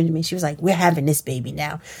she turned to me. She was like, "We're having this baby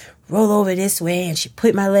now. Roll over this way." And she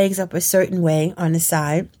put my legs up a certain way on the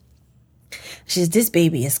side. She said, "This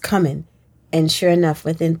baby is coming." And sure enough,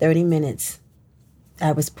 within 30 minutes,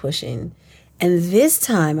 I was pushing. And this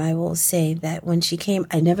time, I will say that when she came,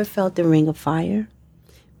 I never felt the ring of fire.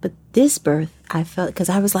 But this birth, I felt, because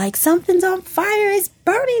I was like, something's on fire. It's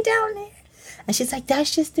burning down there. And she's like,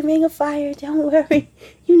 "That's just the ring of fire. Don't worry.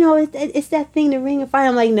 It's that thing, the ring of fire."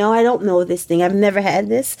 I'm like, "No, I don't know this thing. I've never had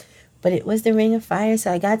this." But it was the ring of fire.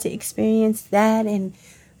 So I got to experience that. And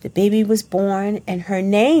the baby was born. And her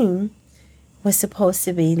name was supposed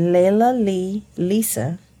to be Layla Lee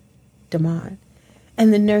Lisa Damon.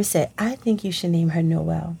 And the nurse said, "I think you should name her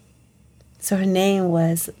Noel." So her name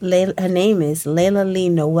is Layla Lee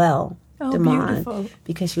Noel Damon, beautiful.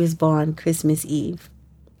 Because she was born Christmas Eve.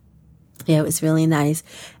 Yeah, it was really nice.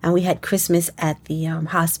 And we had Christmas at the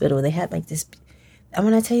hospital. They had like this, I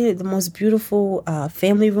want to tell you, the most beautiful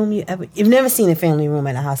family room you've never seen a family room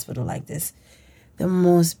at a hospital like this. The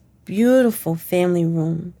most beautiful family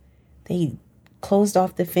room. They closed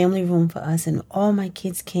off the family room for us, and all my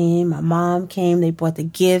kids came. My mom came. They brought the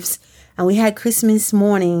gifts. And we had Christmas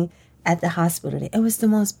morning at the hospital. It was the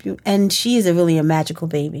most beautiful. And she is really a magical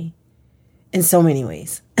baby in so many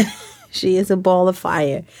ways. She is a ball of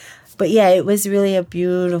fire. But yeah, it was really a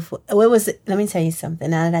beautiful, let me tell you something.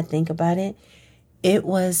 Now that I think about it, it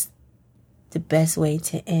was the best way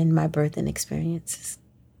to end my birthing experiences.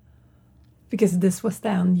 Because this was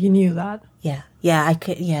then, you knew that? Yeah, I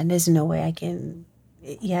could, there's no way I can,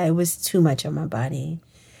 it was too much on my body.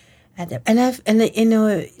 And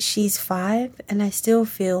she's 5, and I still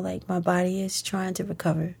feel like my body is trying to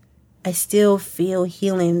recover. I still feel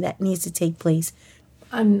healing that needs to take place.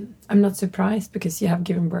 I'm not surprised, because you have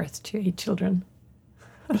given birth to 8 children.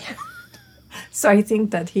 Yeah. So I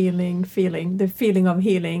think that the feeling of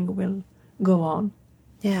healing will go on.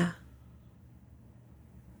 Yeah.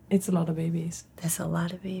 It's a lot of babies. That's a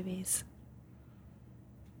lot of babies.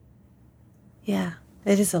 Yeah,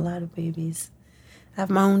 it is a lot of babies. I have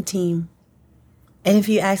my own team. And if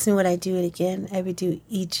you ask me would I do it again, I would do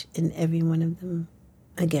each and every one of them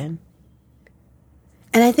again.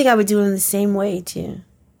 And I think I would do it in the same way, too.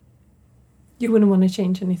 You wouldn't want to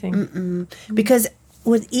change anything? Mm-mm. Because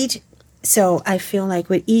I feel like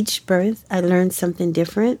with each birth, I learned something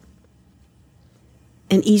different.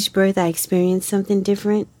 And each birth, I experienced something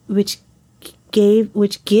different, which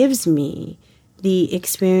gives me the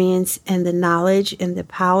experience and the knowledge and the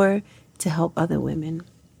power to help other women.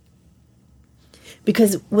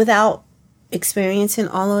 Because without experiencing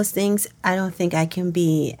all those things, I don't think I can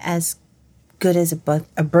be as good as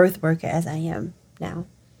a birth worker as I am now.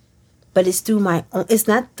 But it's through my own, it's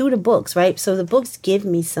not through the books, right? So the books give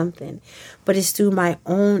me something, but it's through my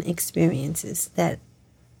own experiences that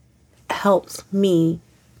helps me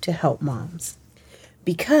to help moms.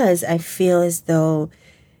 Because I feel as though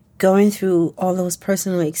going through all those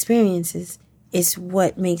personal experiences is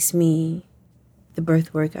what makes me the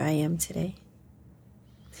birth worker I am today.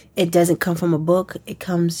 It doesn't come from a book. It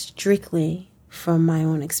comes strictly from my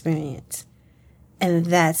own experience. And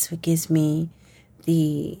that's what gives me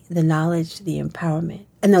the knowledge, the empowerment.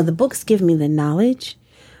 And no, the books give me the knowledge,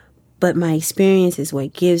 but my experience is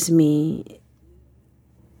what gives me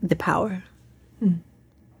the power. Mm.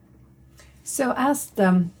 So as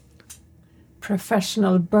the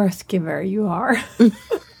professional birth giver you are,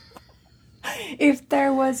 if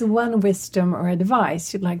there was one wisdom or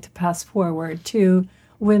advice you'd like to pass forward to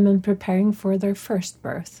women preparing for their first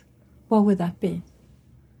birth, what would that be?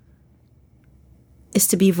 Is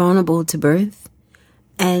to be vulnerable to birth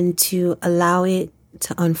and to allow it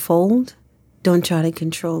to unfold. Don't try to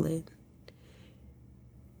control it.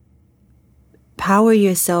 empower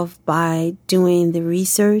yourself by doing the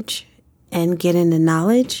research and getting the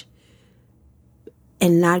knowledge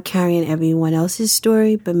and not carrying everyone else's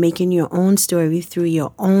story, but making your own story through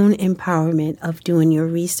your own empowerment of doing your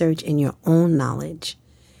research and your own knowledge.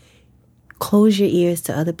 Close your ears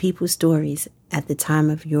to other people's stories at the time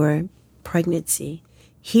of your pregnancy.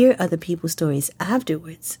 Hear other people's stories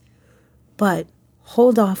afterwards, but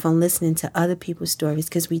hold off on listening to other people's stories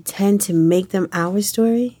because we tend to make them our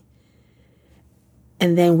story,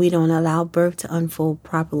 and then we don't allow birth to unfold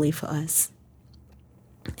properly for us.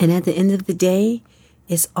 And at the end of the day,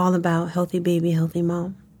 it's all about healthy baby, healthy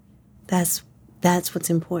mom. That's what's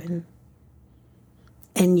important.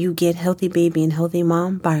 And you get healthy baby and healthy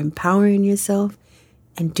mom by empowering yourself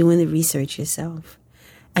and doing the research yourself.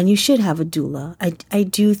 And you should have a doula. I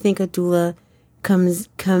do think a doula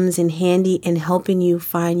comes in handy in helping you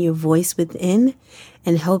find your voice within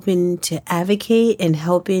and helping to advocate and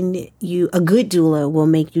helping you. A good doula will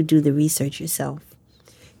make you do the research yourself.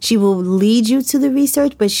 She will lead you to the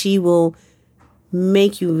research, but she will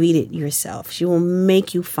make you read it yourself. She will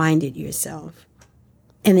make you find it yourself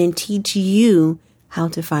and then teach you how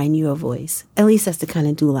to find your voice. At least that's the kind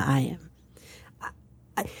of doula I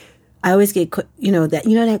am. I always get,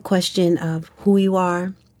 that question of who you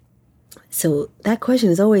are. So that question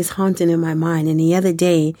is always haunting in my mind. And the other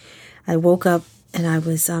day I woke up and I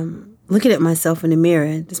was looking at myself in the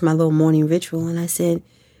mirror. This is my little morning ritual. And I said,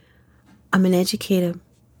 I'm an educator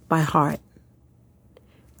by heart.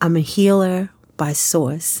 I'm a healer by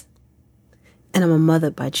source, and I'm a mother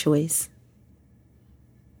by choice.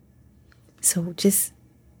 So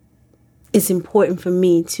it's important for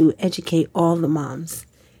me to educate all the moms.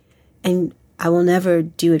 And I will never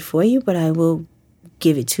do it for you, but I will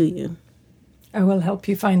give it to you. I will help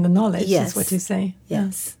you find the knowledge, yes. Is what you say.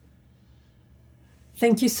 Yes.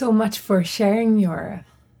 Thank you so much for sharing your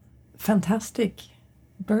fantastic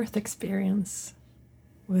birth experience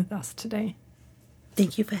with us today.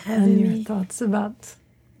 Thank you for having me. And your thoughts about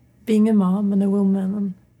being a mom and a woman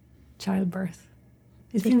and childbirth.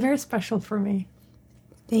 It's been very special for me.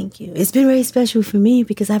 Thank you. It's been very special for me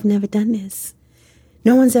because I've never done this.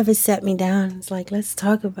 No one's ever sat me down. It's like, let's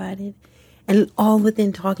talk about it. And all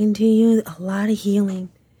within talking to you, a lot of healing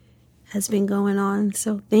has been going on.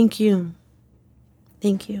 So thank you.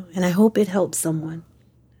 Thank you. And I hope it helps someone.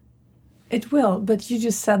 It will, but you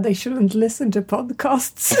just said they shouldn't listen to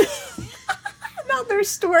podcasts. Other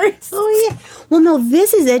stories. Oh yeah. Well, no,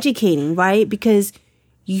 this is educating, right? Because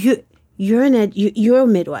you're a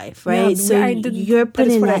midwife, right? Yeah, so you're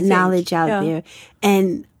putting that knowledge out there,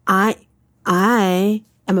 and I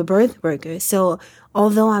am a birth worker. So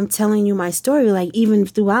although I'm telling you my story, like even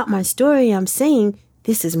throughout my story, I'm saying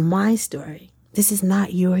this is my story. This is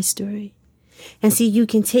not your story. And see, you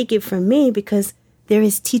can take it from me because there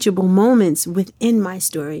is teachable moments within my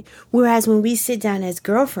story. Whereas when we sit down as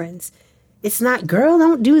girlfriends, it's not, girl,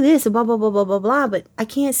 don't do this, blah, blah, blah, blah, blah, blah. But I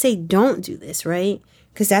can't say don't do this, right?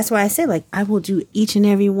 Because that's why I say, like, I will do each and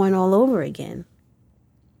every one all over again.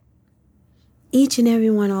 Each and every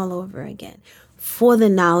one all over again. For the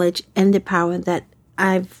knowledge and the power that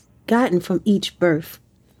I've gotten from each birth.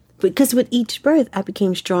 Because with each birth, I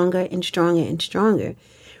became stronger and stronger and stronger.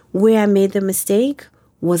 Where I made the mistake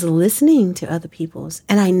was listening to other people's.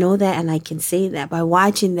 And I know that and I can say that by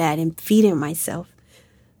watching that and feeding myself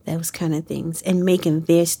those kind of things and making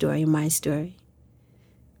their story my story.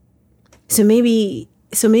 So maybe,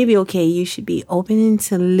 okay, you should be open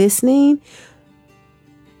to listening,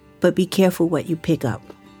 but be careful what you pick up.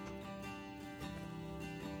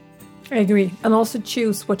 I agree. And also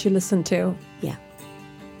choose what you listen to. Yeah.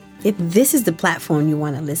 If this is the platform you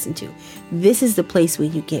want to listen to, this is the place where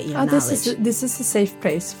you get your knowledge. This is a safe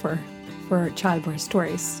place for childbirth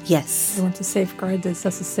stories. Yes. I want to safeguard this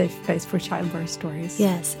as a safe place for childbirth stories.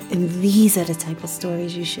 Yes. And these are the type of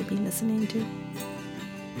stories you should be listening to.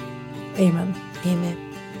 Amen. Amen.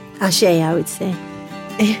 Ashe, I would say.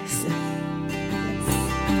 Yes.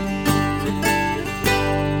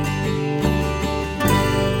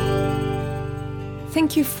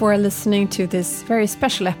 Thank you for listening to this very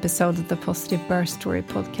special episode of the Positive Birth Story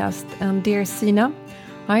podcast. And dear Zina,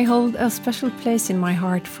 I hold a special place in my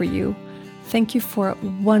heart for you. Thank you for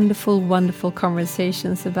wonderful, wonderful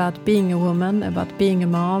conversations about being a woman, about being a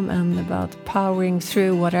mom, and about powering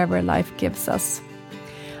through whatever life gives us.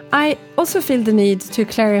 I also feel the need to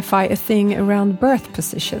clarify a thing around birth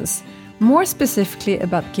positions, more specifically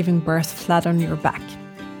about giving birth flat on your back.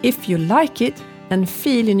 If you like it and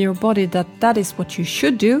feel in your body that that is what you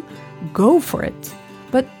should do, go for it.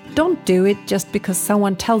 But don't do it just because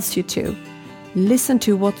someone tells you to. Listen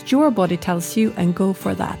to what your body tells you and go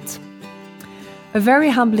for that. A very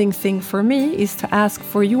humbling thing for me is to ask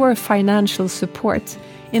for your financial support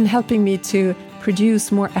in helping me to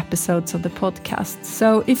produce more episodes of the podcast.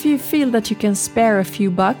 So if you feel that you can spare a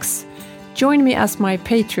few bucks, join me as my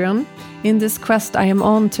Patreon in this quest I am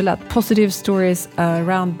on to let positive stories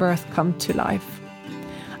around birth come to life.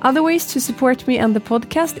 Other ways to support me and the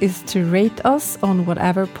podcast is to rate us on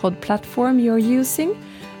whatever pod platform you're using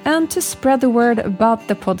and to spread the word about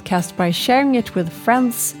the podcast by sharing it with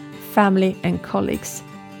friends, family and colleagues.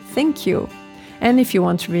 Thank you. And if you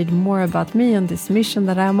want to read more about me and this mission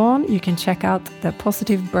that I'm on, you can check out the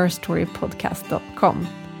positivebirthstorypodcast.com.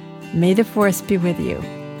 May the force be with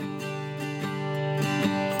you.